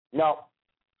 No.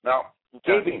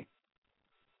 Keep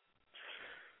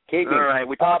him. All right,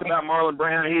 we talked about Marlon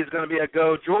Brown. He's going to be a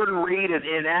go. Jordan Reed is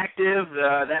inactive.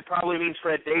 That probably means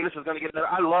Fred Davis is going to get there.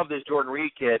 I love this Jordan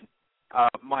Reed kid.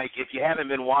 Mike, if you haven't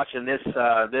been watching this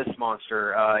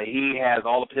monster, he has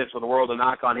all the potential in the world. The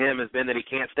knock on him has been that he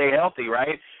can't stay healthy,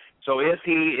 right? So if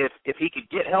he could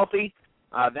get healthy,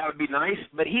 that would be nice.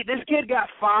 But this kid got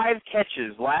 5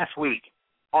 catches last week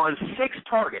on 6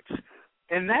 targets.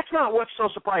 And that's not what's so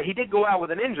surprising. He did go out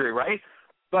with an injury, right?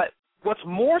 But what's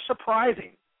more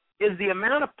surprising is the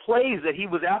amount of plays that he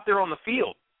was out there on the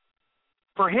field.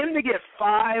 For him to get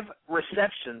 5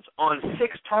 receptions on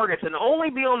 6 targets and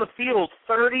only be on the field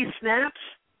 30 snaps,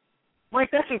 Mike,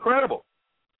 that's incredible.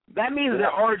 That means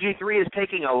that RG3 is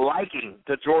taking a liking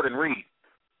to Jordan Reed.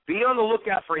 Be on the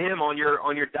lookout for him on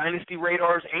your dynasty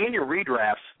radars and your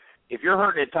redrafts. If you're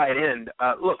hurting at tight end,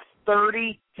 look,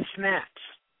 30 snaps,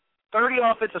 30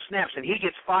 offensive snaps, and he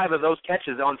gets 5 of those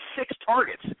catches on 6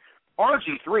 targets.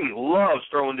 RG3 loves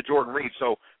throwing to Jordan Reed,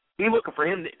 so be looking for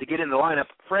him to get in the lineup.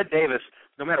 Fred Davis,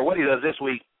 no matter what he does this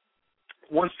week,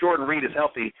 once Jordan Reed is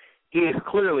healthy, he is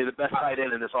clearly the best tight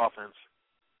end in this offense.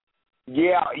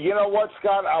 Yeah, you know what,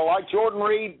 Scott? I like Jordan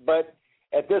Reed, but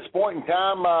at this point in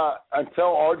time,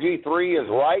 until RG3 is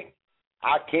right,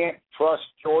 I can't trust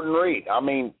Jordan Reed. I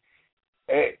mean,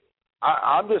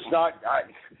 I'm just not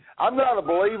I'm not a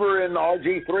believer in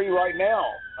RG3 right now.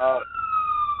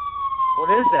 What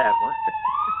is that?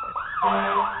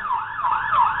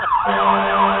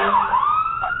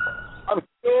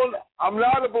 I'm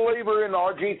not a believer in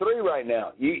RG3 right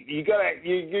now. You're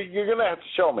gonna have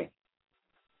to show me.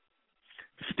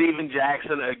 Steven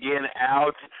Jackson again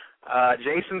out.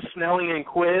 Jason Snelling and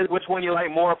Quiz. Which one you like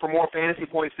more for more fantasy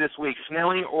points this week,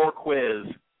 Snelling or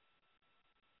Quiz?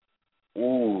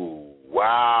 Ooh,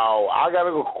 wow! I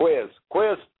gotta go Quiz.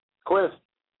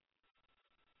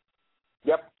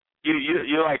 Yep.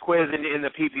 You like Quiz in the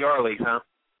PPR leagues, huh?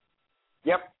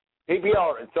 Yep.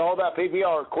 PPR. It's all about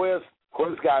PPR. Quiz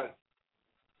got it.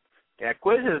 Yeah,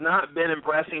 Quiz has not been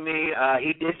impressing me.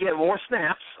 He did get more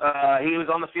snaps. He was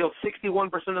on the field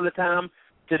 61% of the time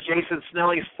to Jason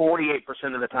Snelling's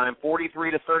 48% of the time,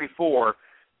 43 to 34.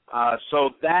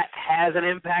 So that has an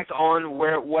impact on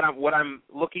what I'm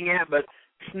looking at. But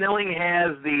Snelling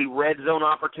has the red zone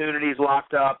opportunities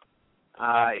locked up.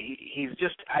 He's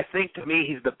just, I think to me,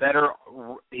 he's the better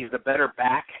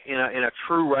back in a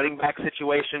true running back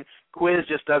situation. Quiz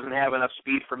just doesn't have enough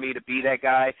speed for me to be that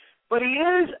guy. But he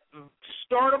is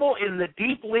startable in the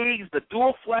deep leagues, the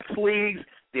dual flex leagues,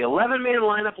 the 11-man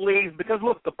lineup leagues, because,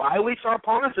 look, the bye weeks are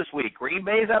upon us this week. Green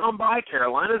Bay's out on bye.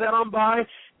 Carolina's out on bye.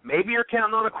 Maybe you're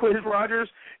counting on a Quiz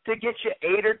Rogers to get you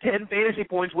 8 or 10 fantasy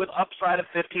points with upside of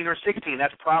 15 or 16.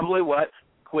 That's probably what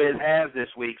Quiz has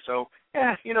this week. So,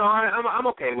 yeah, I'm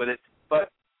okay with it.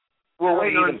 But we're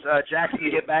waiting on Jackson to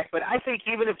get back. But I think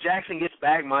even if Jackson gets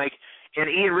back, Mike, and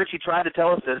Ian Ritchie tried to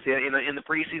tell us this in the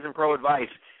preseason pro advice,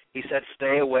 he said,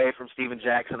 stay away from Steven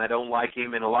Jackson. I don't like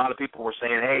him. And a lot of people were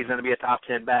saying, hey, he's going to be a top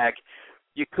 10 back.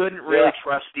 You couldn't really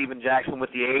trust Steven Jackson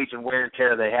with the age and wear and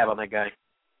tear they have on that guy.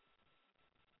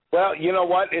 Well, you know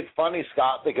what? It's funny,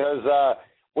 Scott, because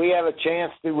we had a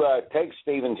chance to take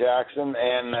Steven Jackson,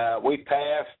 and we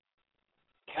passed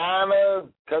kind of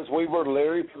because we were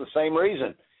leery for the same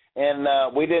reason, and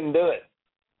we didn't do it.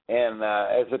 And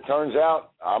as it turns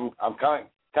out, I'm kind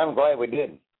of glad we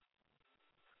didn't.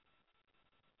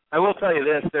 I will tell you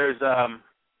this: there's a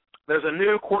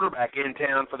new quarterback in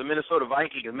town for the Minnesota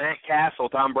Vikings, Matt Castle.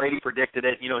 Tom Brady predicted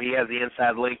it. He has the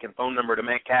inside link and phone number to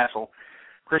Matt Castle.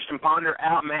 Christian Ponder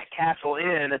out, Matt Castle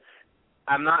in.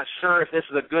 I'm not sure if this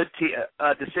is a good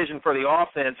decision for the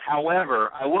offense.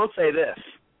 However, I will say this.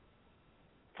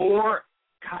 For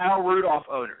Kyle Rudolph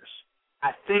owners,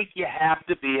 I think you have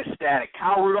to be ecstatic.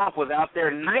 Kyle Rudolph was out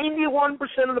there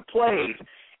 91% of the plays,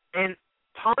 and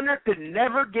Ponder could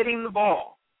never get him the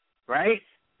ball, right?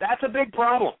 That's a big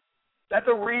problem. That's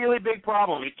a really big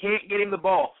problem. He can't get him the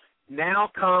ball. Now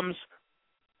comes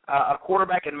a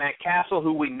quarterback in Matt Castle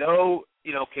who we know,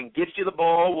 can get you the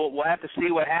ball. We'll have to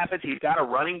see what happens. He's got a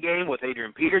running game with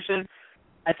Adrian Peterson.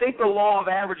 I think the law of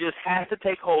averages has to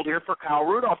take hold here for Kyle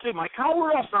Rudolph, too. Kyle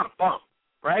Rudolph's not a bum,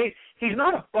 right? He's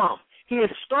not a bum. He has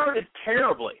started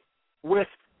terribly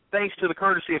thanks to the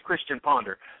courtesy of Christian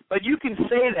Ponder. But you can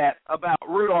say that about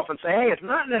Rudolph and say, hey, it's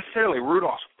not necessarily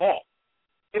Rudolph's fault.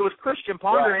 It was Christian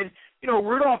Ponder, right.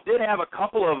 Rudolph did have a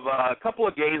couple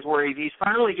of games where he's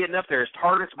finally getting up there. His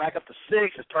targets back up to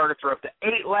 6. His targets are up to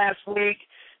 8 last week.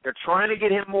 They're trying to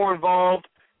get him more involved.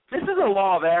 This is a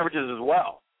law of averages as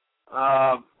well.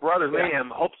 Brothers Mayhem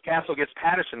hopes Castle gets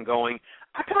Patterson going.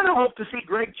 I kind of hope to see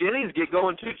Greg Jennings get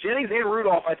going too. Jennings and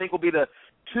Rudolph, I think, will be the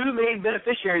two main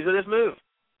beneficiaries of this move.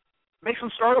 Makes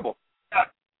them startable.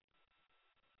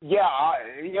 Yeah,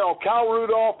 Kyle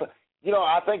Rudolph.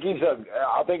 I think he's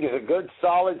a good,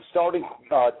 solid starting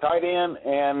tight end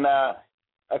and a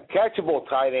catchable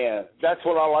tight end. That's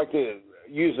what I like to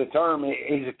use the term.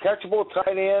 He's a catchable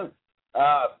tight end.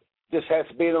 Just has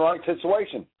to be in the right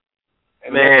situation.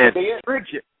 And man,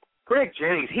 Greg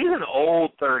Jennings, he's an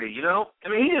old 30. He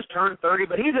just turned 30,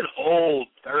 but he's an old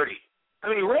 30.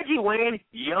 Reggie Wayne,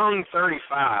 young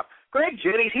 35. Greg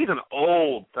Jennings, he's an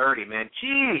old 30, man.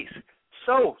 Jeez,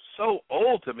 so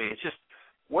old to me. It's just,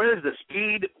 where's the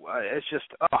speed? It's just,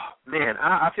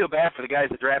 I feel bad for the guys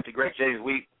that drafted Greg Jennings.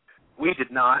 We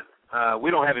did not.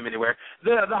 We don't have him anywhere.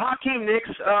 The Hakeem Nicks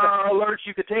alerts,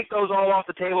 you could take those all off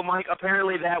the table, Mike.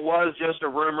 Apparently that was just a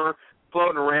rumor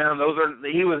floating around.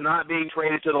 He was not being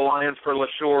traded to the Lions for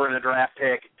LaSure in a draft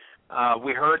pick.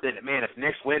 We heard that, man, if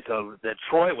Nicks went to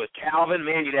Detroit with Calvin,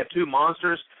 man, you'd have two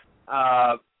monsters.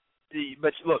 But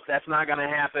look, that's not going to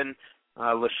happen.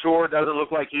 LaSure doesn't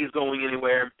look like he's going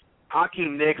anywhere.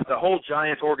 Hakeem Nicks, the whole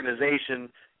Giants organization,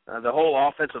 the whole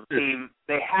offensive team,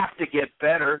 they have to get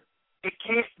better. It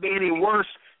can't be any worse.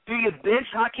 Do you bench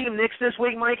Hakeem Nicks this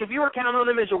week, Mike? If you were counting on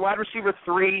him as your wide receiver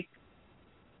 3,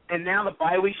 and now the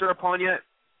bye weeks are upon you,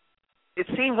 it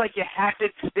seems like you have to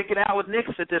stick it out with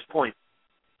Nicks at this point.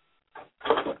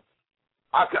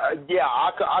 I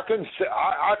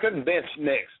couldn't bench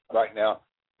Nicks right now,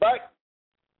 but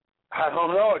I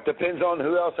don't know. It depends on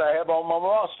who else I have on my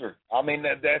roster.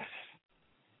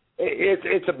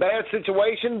 It's a bad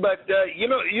situation, but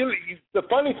the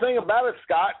funny thing about it,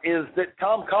 Scott, is that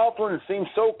Tom Coughlin seems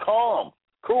so calm,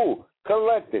 cool,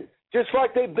 collected, just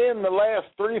like they've been the last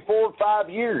 3, 4, 5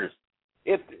 years.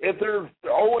 If they're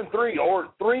 0-3 or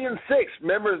 3-6,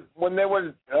 remember when they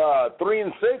were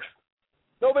 3-6?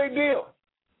 No big deal.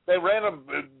 They ran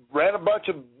a bunch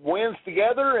of wins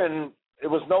together, and it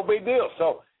was no big deal.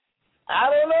 So I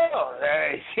don't know.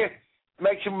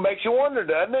 Makes you wonder,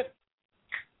 doesn't it?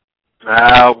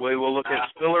 We will look at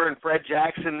Spiller and Fred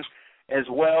Jackson as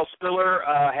well. Spiller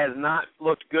has not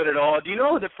looked good at all. Do you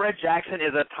know that Fred Jackson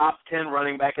is a top 10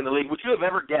 running back in the league? Would you have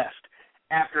ever guessed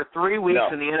after 3 weeks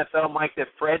in the NFL, Mike, that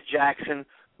Fred Jackson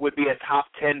would be a top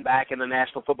 10 back in the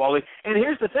National Football League? And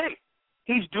here's the thing.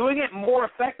 He's doing it more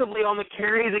effectively on the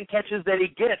carries and catches that he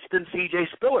gets than C.J.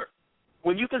 Spiller.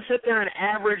 When you can sit there and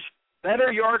average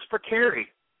better yards per carry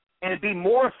and be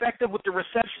more effective with the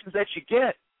receptions that you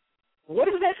get, what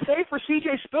does that say for C.J.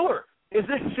 Spiller? Is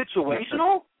this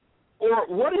situational? Or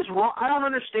what is wrong? I don't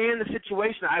understand the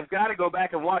situation. I've got to go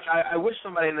back and watch. I wish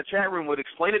somebody in the chat room would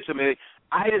explain it to me.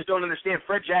 I just don't understand.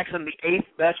 Fred Jackson, the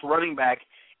 8th best running back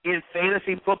in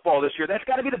fantasy football this year. That's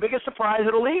got to be the biggest surprise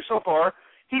of the league so far.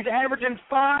 He's averaging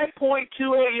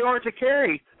 5.28 yards a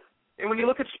carry. And when you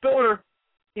look at Spiller,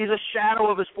 he's a shadow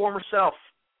of his former self.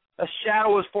 A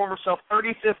shadow of his former self.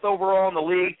 35th overall in the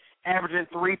league, averaging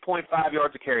 3.5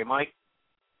 yards a carry. Mike?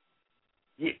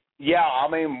 Yeah,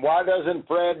 why doesn't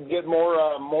Fred get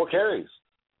more carries?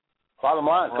 Bottom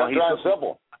line, cut dry and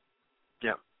simple.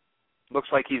 Yeah. Looks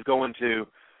like he's going to,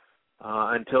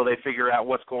 until they figure out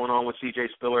what's going on with C.J.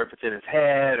 Spiller, if it's in his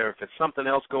head or if it's something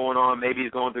else going on. Maybe he's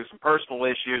going through some personal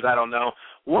issues. I don't know.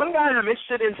 One guy I'm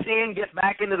interested in seeing get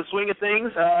back into the swing of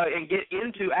things and get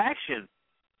into action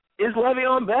is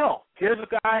Le'Veon Bell. Here's a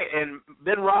guy, and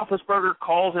Ben Roethlisberger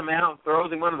calls him out and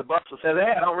throws him under the bus and says,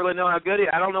 hey, I don't really know how good he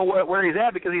is. I don't know where he's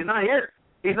at because he's not here.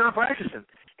 He's not practicing.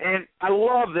 And I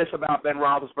love this about Ben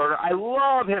Roethlisberger. I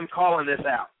love him calling this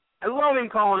out. I love him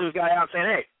calling this guy out saying,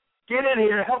 hey, get in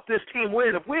here, help this team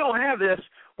win. If we don't have this,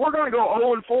 we're going to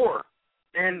go 0-4.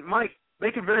 And, Mike,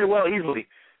 they could very well easily.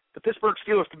 The Pittsburgh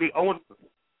Steelers could be 0-4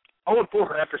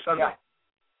 after Sunday.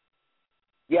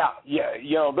 Yeah,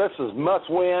 this is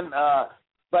must-win.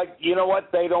 But you know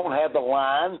what? They don't have the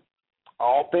line,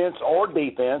 offense or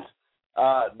defense.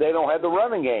 They don't have the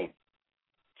running game.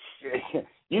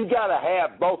 You've got to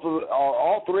have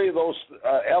all three of those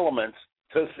elements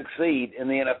to succeed in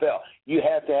the NFL. You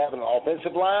have to have an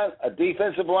offensive line, a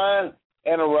defensive line,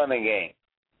 and a running game.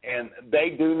 And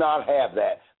they do not have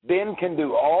that. Ben can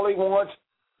do all he wants.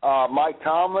 Mike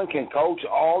Tomlin can coach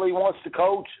all he wants to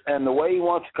coach and the way he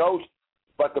wants to coach.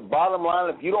 But the bottom line,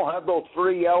 if you don't have those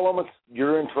three elements,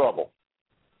 you're in trouble.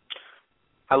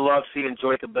 I love seeing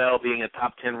Jacob Bell being a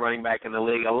top 10 running back in the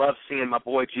league. I love seeing my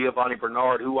boy Giovanni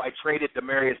Bernard, who I traded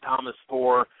Demaryius Thomas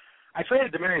for. I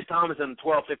traded Demaryius Thomas in the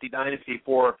 1250 Dynasty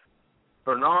for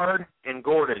Bernard and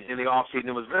Gordon in the offseason.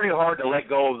 It was very hard to let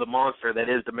go of the monster that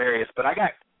is Demaryius, but I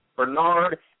got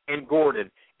Bernard and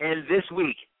Gordon. And this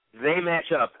week, they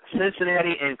match up,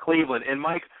 Cincinnati and Cleveland. And,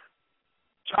 Mike,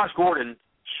 Josh Gordon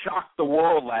shocked the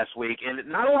world last week, and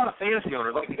not a lot of fantasy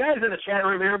owners. Like the guys in the chat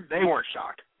room here, they weren't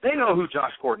shocked. They know who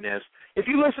Josh Gordon is. If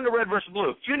you listen to Red versus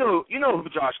Blue, you know who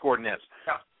Josh Gordon is.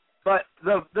 Yeah. But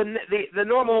the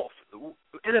normal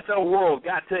NFL world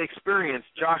got to experience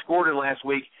Josh Gordon last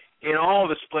week in all of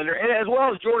his splendor, and as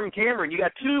well as Jordan Cameron. You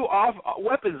got two off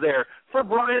weapons there for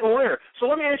Brian Hoyer. So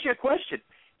let me ask you a question.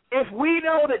 If we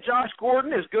know that Josh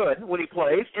Gordon is good when he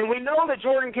plays, and we know that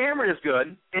Jordan Cameron is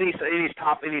good, and he's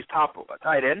top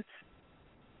tight end,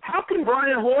 how can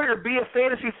Brian Hoyer be a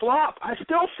fantasy flop? I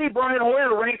still see Brian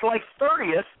Hoyer ranked like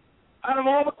 30th out of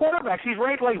all the quarterbacks. He's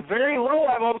ranked like very low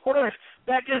out of all the quarterbacks.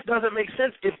 That just doesn't make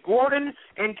sense. If Gordon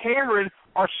and Cameron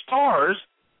are stars,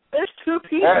 there's two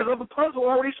pieces of the puzzle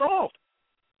already solved.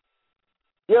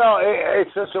 You know,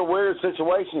 it's just a weird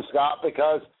situation, Scott,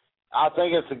 because I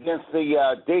think it's against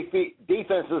the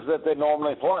defenses that they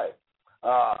normally play.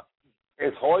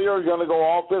 Is Hoyer going to go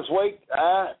off this week?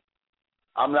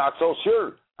 I'm not so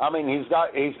sure. I mean, he's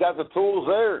got the tools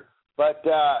there, but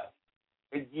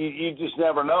you just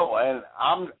never know. And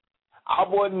I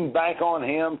wouldn't bank on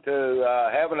him to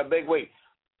having a big week.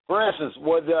 For instance,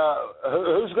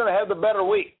 who's going to have the better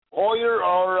week, Hoyer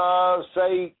or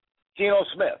say Geno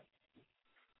Smith?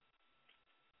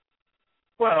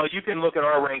 Well, you can look at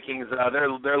our rankings.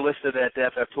 They're listed at the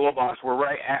FF Toolbox.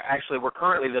 We're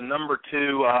currently the number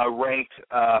 2 ranked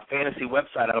fantasy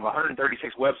website out of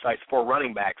 136 websites for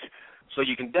running backs. So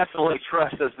you can definitely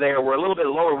trust us there. We're a little bit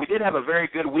lower. We did have a very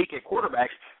good week at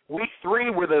quarterbacks. Week 3,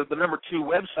 we're the number 2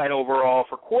 website overall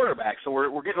for quarterbacks. So we're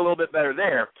getting a little bit better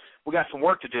there. We got some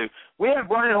work to do. We have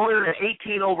Brian Hoyer at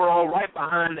 18 overall, right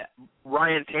behind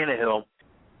Ryan Tannehill.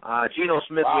 Geno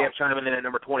Smith, wow. We have chiming in at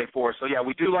number 24. So, yeah,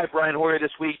 we do like Brian Hoyer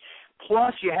this week.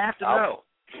 Plus, you have to know,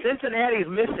 Cincinnati's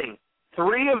missing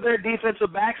 3 of their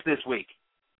defensive backs this week.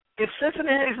 If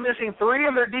Cincinnati's missing 3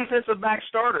 of their defensive back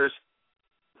starters,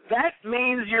 that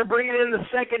means you're bringing in the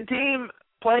second team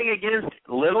playing against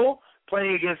Little,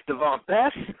 playing against Devon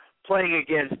Bess, playing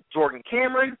against Jordan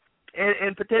Cameron,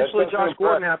 and potentially Josh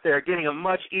Gordon out there getting a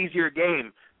much easier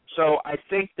game. So I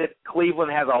think that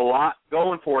Cleveland has a lot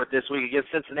going for it this week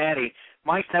against Cincinnati.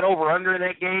 Mike, that over-under in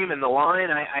that game and the line,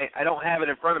 I don't have it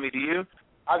in front of me. Do you?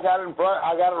 I got it in front.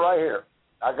 I got it right here.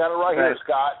 Here,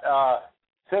 Scott.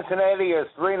 Cincinnati is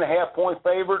 3.5-point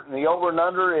favorite, and the over and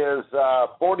under is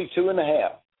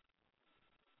 42.5.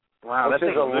 Wow, that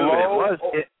thing moved.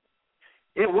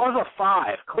 It was a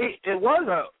 5.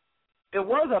 It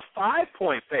was a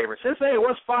 5-point favorite. Cincinnati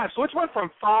was 5, so it went from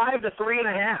 5 to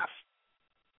 3.5.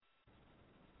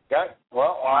 Okay.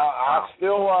 Well, I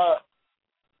still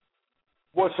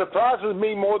what surprises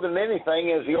me more than anything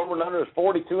is the over and under is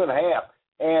 42.5.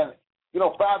 And you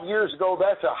know, 5 years ago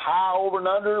that's a high over and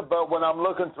under, but when I'm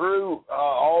looking through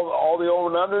all the over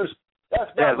and unders, that's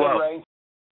about mid-range.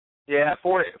 Yeah,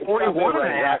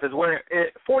 41.5 is where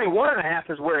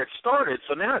 41.5 is where it started.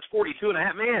 So now it's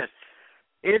 42.5. Man,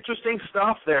 interesting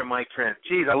stuff there, Mike Trent.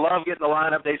 Geez, I love getting the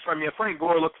line updates from you. Frank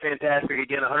Gore looked fantastic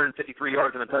again, 153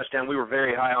 yards and a touchdown. We were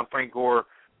very high on Frank Gore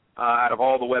out of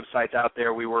all the websites out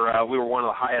there. We were one of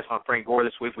the highest on Frank Gore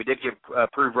this week. We did get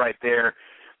approved right there.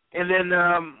 And then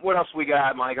what else we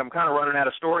got, Mike? I'm kind of running out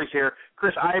of stories here.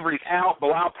 Chris Ivory's out.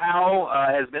 Bilal Powell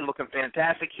has been looking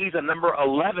fantastic. He's a number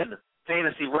 11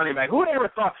 fantasy running back. Who would ever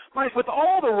thought, Mike, with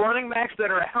all the running backs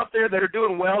that are out there that are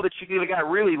doing well that you got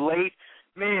really late,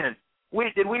 man,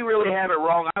 did we really have it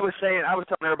wrong? I was telling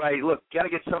everybody, look, got to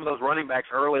get some of those running backs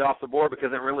early off the board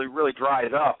because it really, really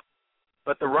dries up.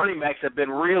 But the running backs have been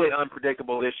really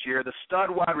unpredictable this year. The stud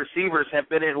wide receivers have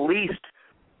been at least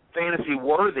fantasy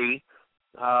worthy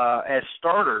as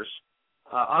starters,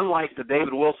 unlike the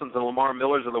David Wilsons and Lamar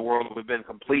Millers of the world who have been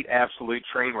complete, absolute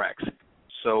train wrecks.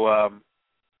 So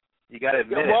you got to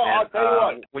admit it, man. I'll tell you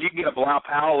what. When you can get a Bilal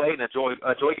Powell late and a Joey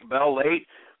Bell late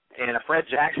and a Fred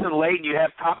Jackson late and you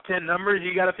have top 10 numbers,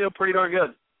 you got to feel pretty darn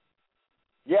good.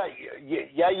 Yeah,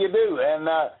 you do. And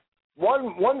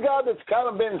one guy that's kind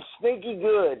of been sneaky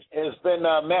good has been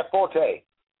Matt Forte.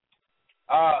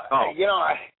 You know,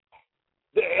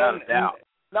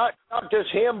 not just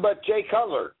him, but Jay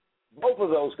Cutler. Both of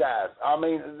those guys. I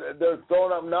mean, they're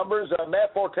throwing up numbers.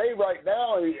 Matt Forte right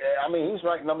now, he's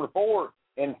ranked number 4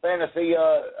 in fantasy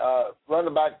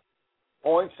running back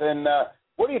points. And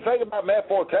what do you think about Matt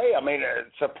Forte? I mean,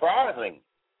 it's surprising.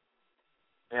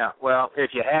 Yeah, well,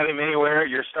 if you have him anywhere,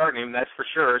 you're starting him, that's for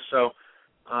sure. So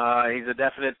he's a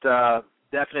definite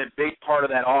definite big part of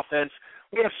that offense.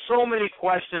 We have so many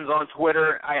questions on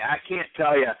Twitter. I can't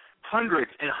tell you.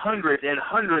 Hundreds and hundreds and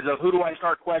hundreds of who do I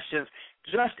start questions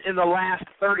just in the last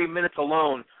 30 minutes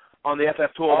alone on the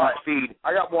FF Toolbox feed.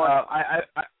 I got one.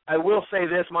 I will say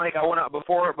this, Mike. I want to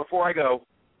before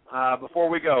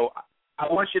we go, I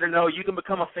want you to know you can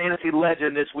become a fantasy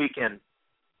legend this weekend.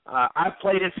 I've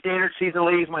played in standard season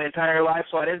leagues my entire life,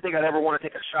 so I didn't think I'd ever want to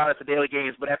take a shot at the daily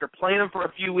games. But after playing them for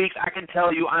a few weeks, I can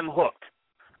tell you I'm hooked.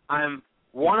 I'm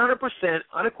 100%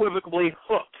 unequivocally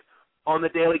hooked on the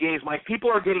daily games. My people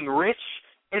are getting rich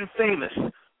and famous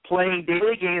playing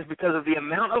daily games because of the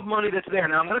amount of money that's there.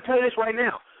 Now, I'm going to tell you this right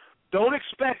now. Don't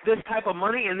expect this type of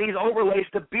money and these overlays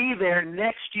to be there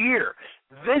next year.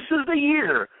 This is the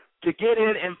year to get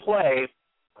in and play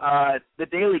the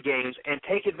daily games and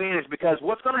take advantage, because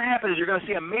what's going to happen is you're going to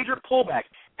see a major pullback.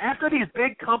 After these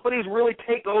big companies really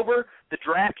take over the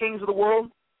DraftKings of the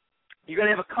world, you're going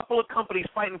to have a couple of companies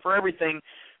fighting for everything.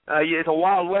 It's a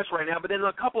Wild West right now, but then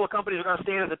a couple of companies are going to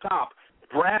stand at the top.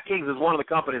 DraftKings is one of the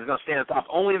companies that's going to stand at the top.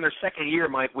 Only in their second year,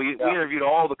 Mike, we interviewed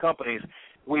all the companies.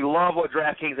 We love what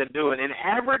DraftKings is doing. And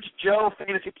average Joe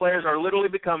fantasy players are literally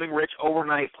becoming rich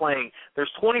overnight playing.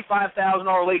 There's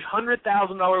 $25,000 leagues,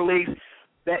 $100,000 leagues.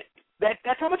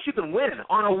 That's how much you can win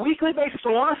on a weekly basis.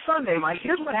 So on a Sunday, Mike,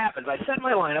 here's what happens. I set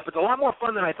my lineup. It's a lot more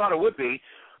fun than I thought it would be.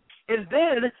 And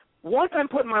then once I'm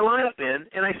putting my lineup in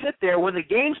and I sit there, when the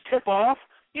games tip off,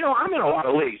 I'm in a lot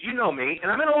of leagues. You know me.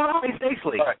 And I'm in a lot of stakes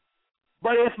leagues. Right.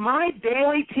 But if my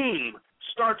daily team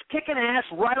starts kicking ass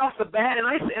right off the bat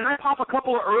and I pop a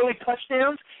couple of early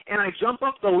touchdowns and I jump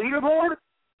up the leaderboard,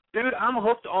 dude, I'm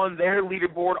hooked on their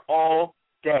leaderboard all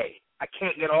day. I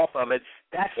can't get off of it.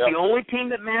 That's the only team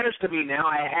that matters to me now.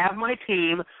 I have my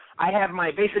team. I have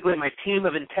basically my team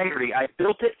of integrity. I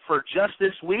built it for just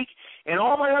this week, and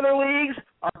all my other leagues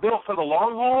are built for the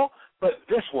long haul, but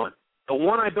this one, the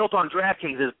one I built on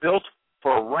DraftKings, is built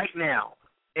for right now.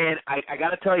 And I got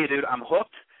to tell you, dude, I'm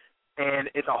hooked, and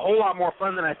it's a whole lot more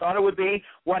fun than I thought it would be.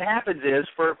 What happens is,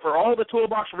 for all the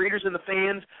Toolbox readers and the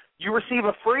fans, you receive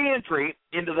a free entry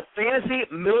into the Fantasy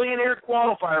Millionaire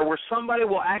Qualifier, where somebody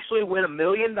will actually win $1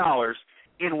 million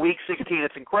in Week 16.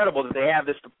 It's incredible that they have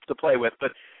this to play with.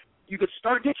 But you could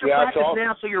get your practice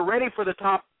now, so you're ready for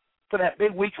that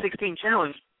big Week 16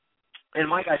 challenge. And,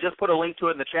 Mike, I just put a link to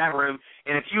it in the chat room.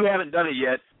 And if you haven't done it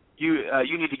yet, you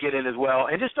need to get in as well.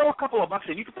 And just throw a couple of bucks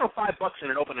in. You can throw $5 in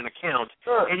and open an account,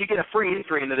 and you get a free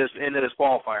entry into this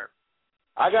qualifier.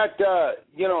 I got,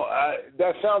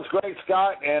 that sounds great,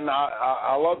 Scott, and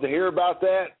I love to hear about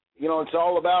that. It's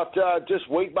all about just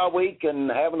week by week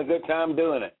and having a good time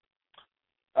doing it.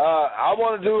 I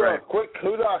want to do a quick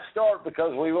who do I start,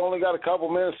 because we've only got a couple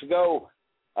minutes to go.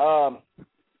 I'm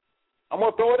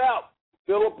going to throw it out.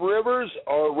 Phillip Rivers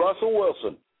or Russell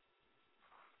Wilson?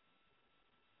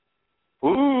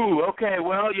 Ooh, okay.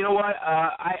 Well, you know what?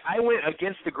 I went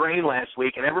against the grain last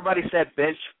week, and everybody said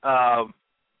bench our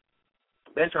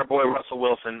boy Russell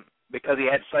Wilson because he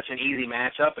had such an easy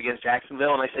matchup against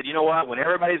Jacksonville. And I said, you know what? When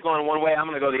everybody's going one way, I'm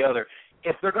going to go the other.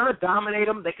 If they're going to dominate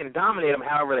them, they can dominate them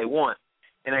however they want.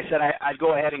 And I said I'd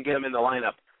go ahead and get them in the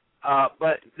lineup.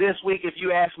 But this week, if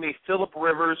you ask me Phillip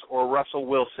Rivers or Russell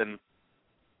Wilson,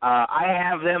 I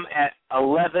have them at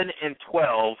 11 and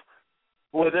 12.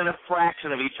 Within a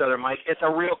fraction of each other, Mike. It's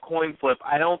a real coin flip.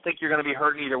 I don't think you're going to be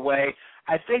hurting either way.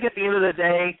 I think at the end of the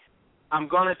day, I'm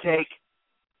going to take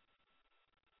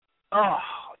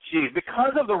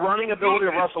because of the running ability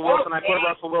of Russell Wilson, I put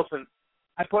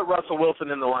Russell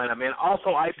Wilson in the lineup, man. Also,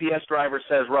 IPS driver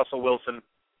says Russell Wilson.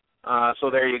 So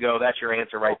there you go. That's your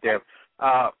answer right there.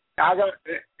 I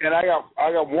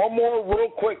got one more real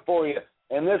quick for you,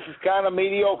 and this is kind of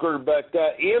mediocre, but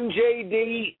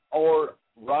MJD or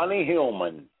Ronnie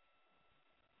Hillman?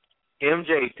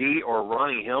 MJD or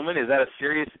Ronnie Hillman? Is that a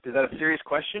serious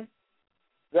question?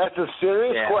 That's a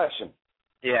serious question.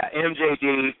 Yeah,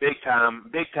 MJD, big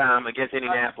time against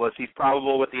Indianapolis. He's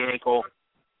probable with the ankle.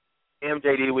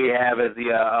 MJD we have as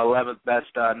the 11th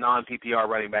best non-PPR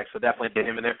running back, so definitely get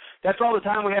him in there. That's all the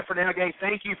time we have for now, gang.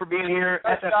 Thank you for being here.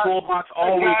 FF Toolbox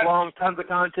all week long, tons of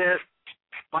content.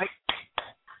 Mike?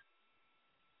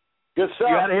 Good stuff.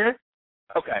 You out of here?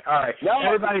 Okay, all right.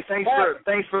 Everybody,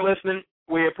 thanks for listening.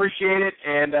 We appreciate it,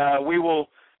 and we will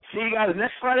see you guys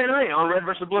next Friday night on Red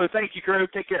vs. Blue. Thank you, crew.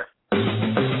 Take care.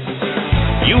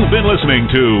 You've been listening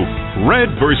to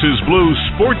Red vs. Blue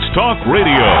Sports Talk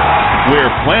Radio, where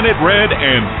Planet Red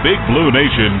and Big Blue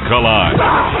Nation collide.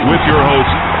 With your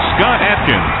hosts, Scott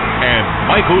Atkins and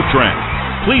Michael Trent.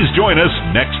 Please join us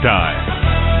next time.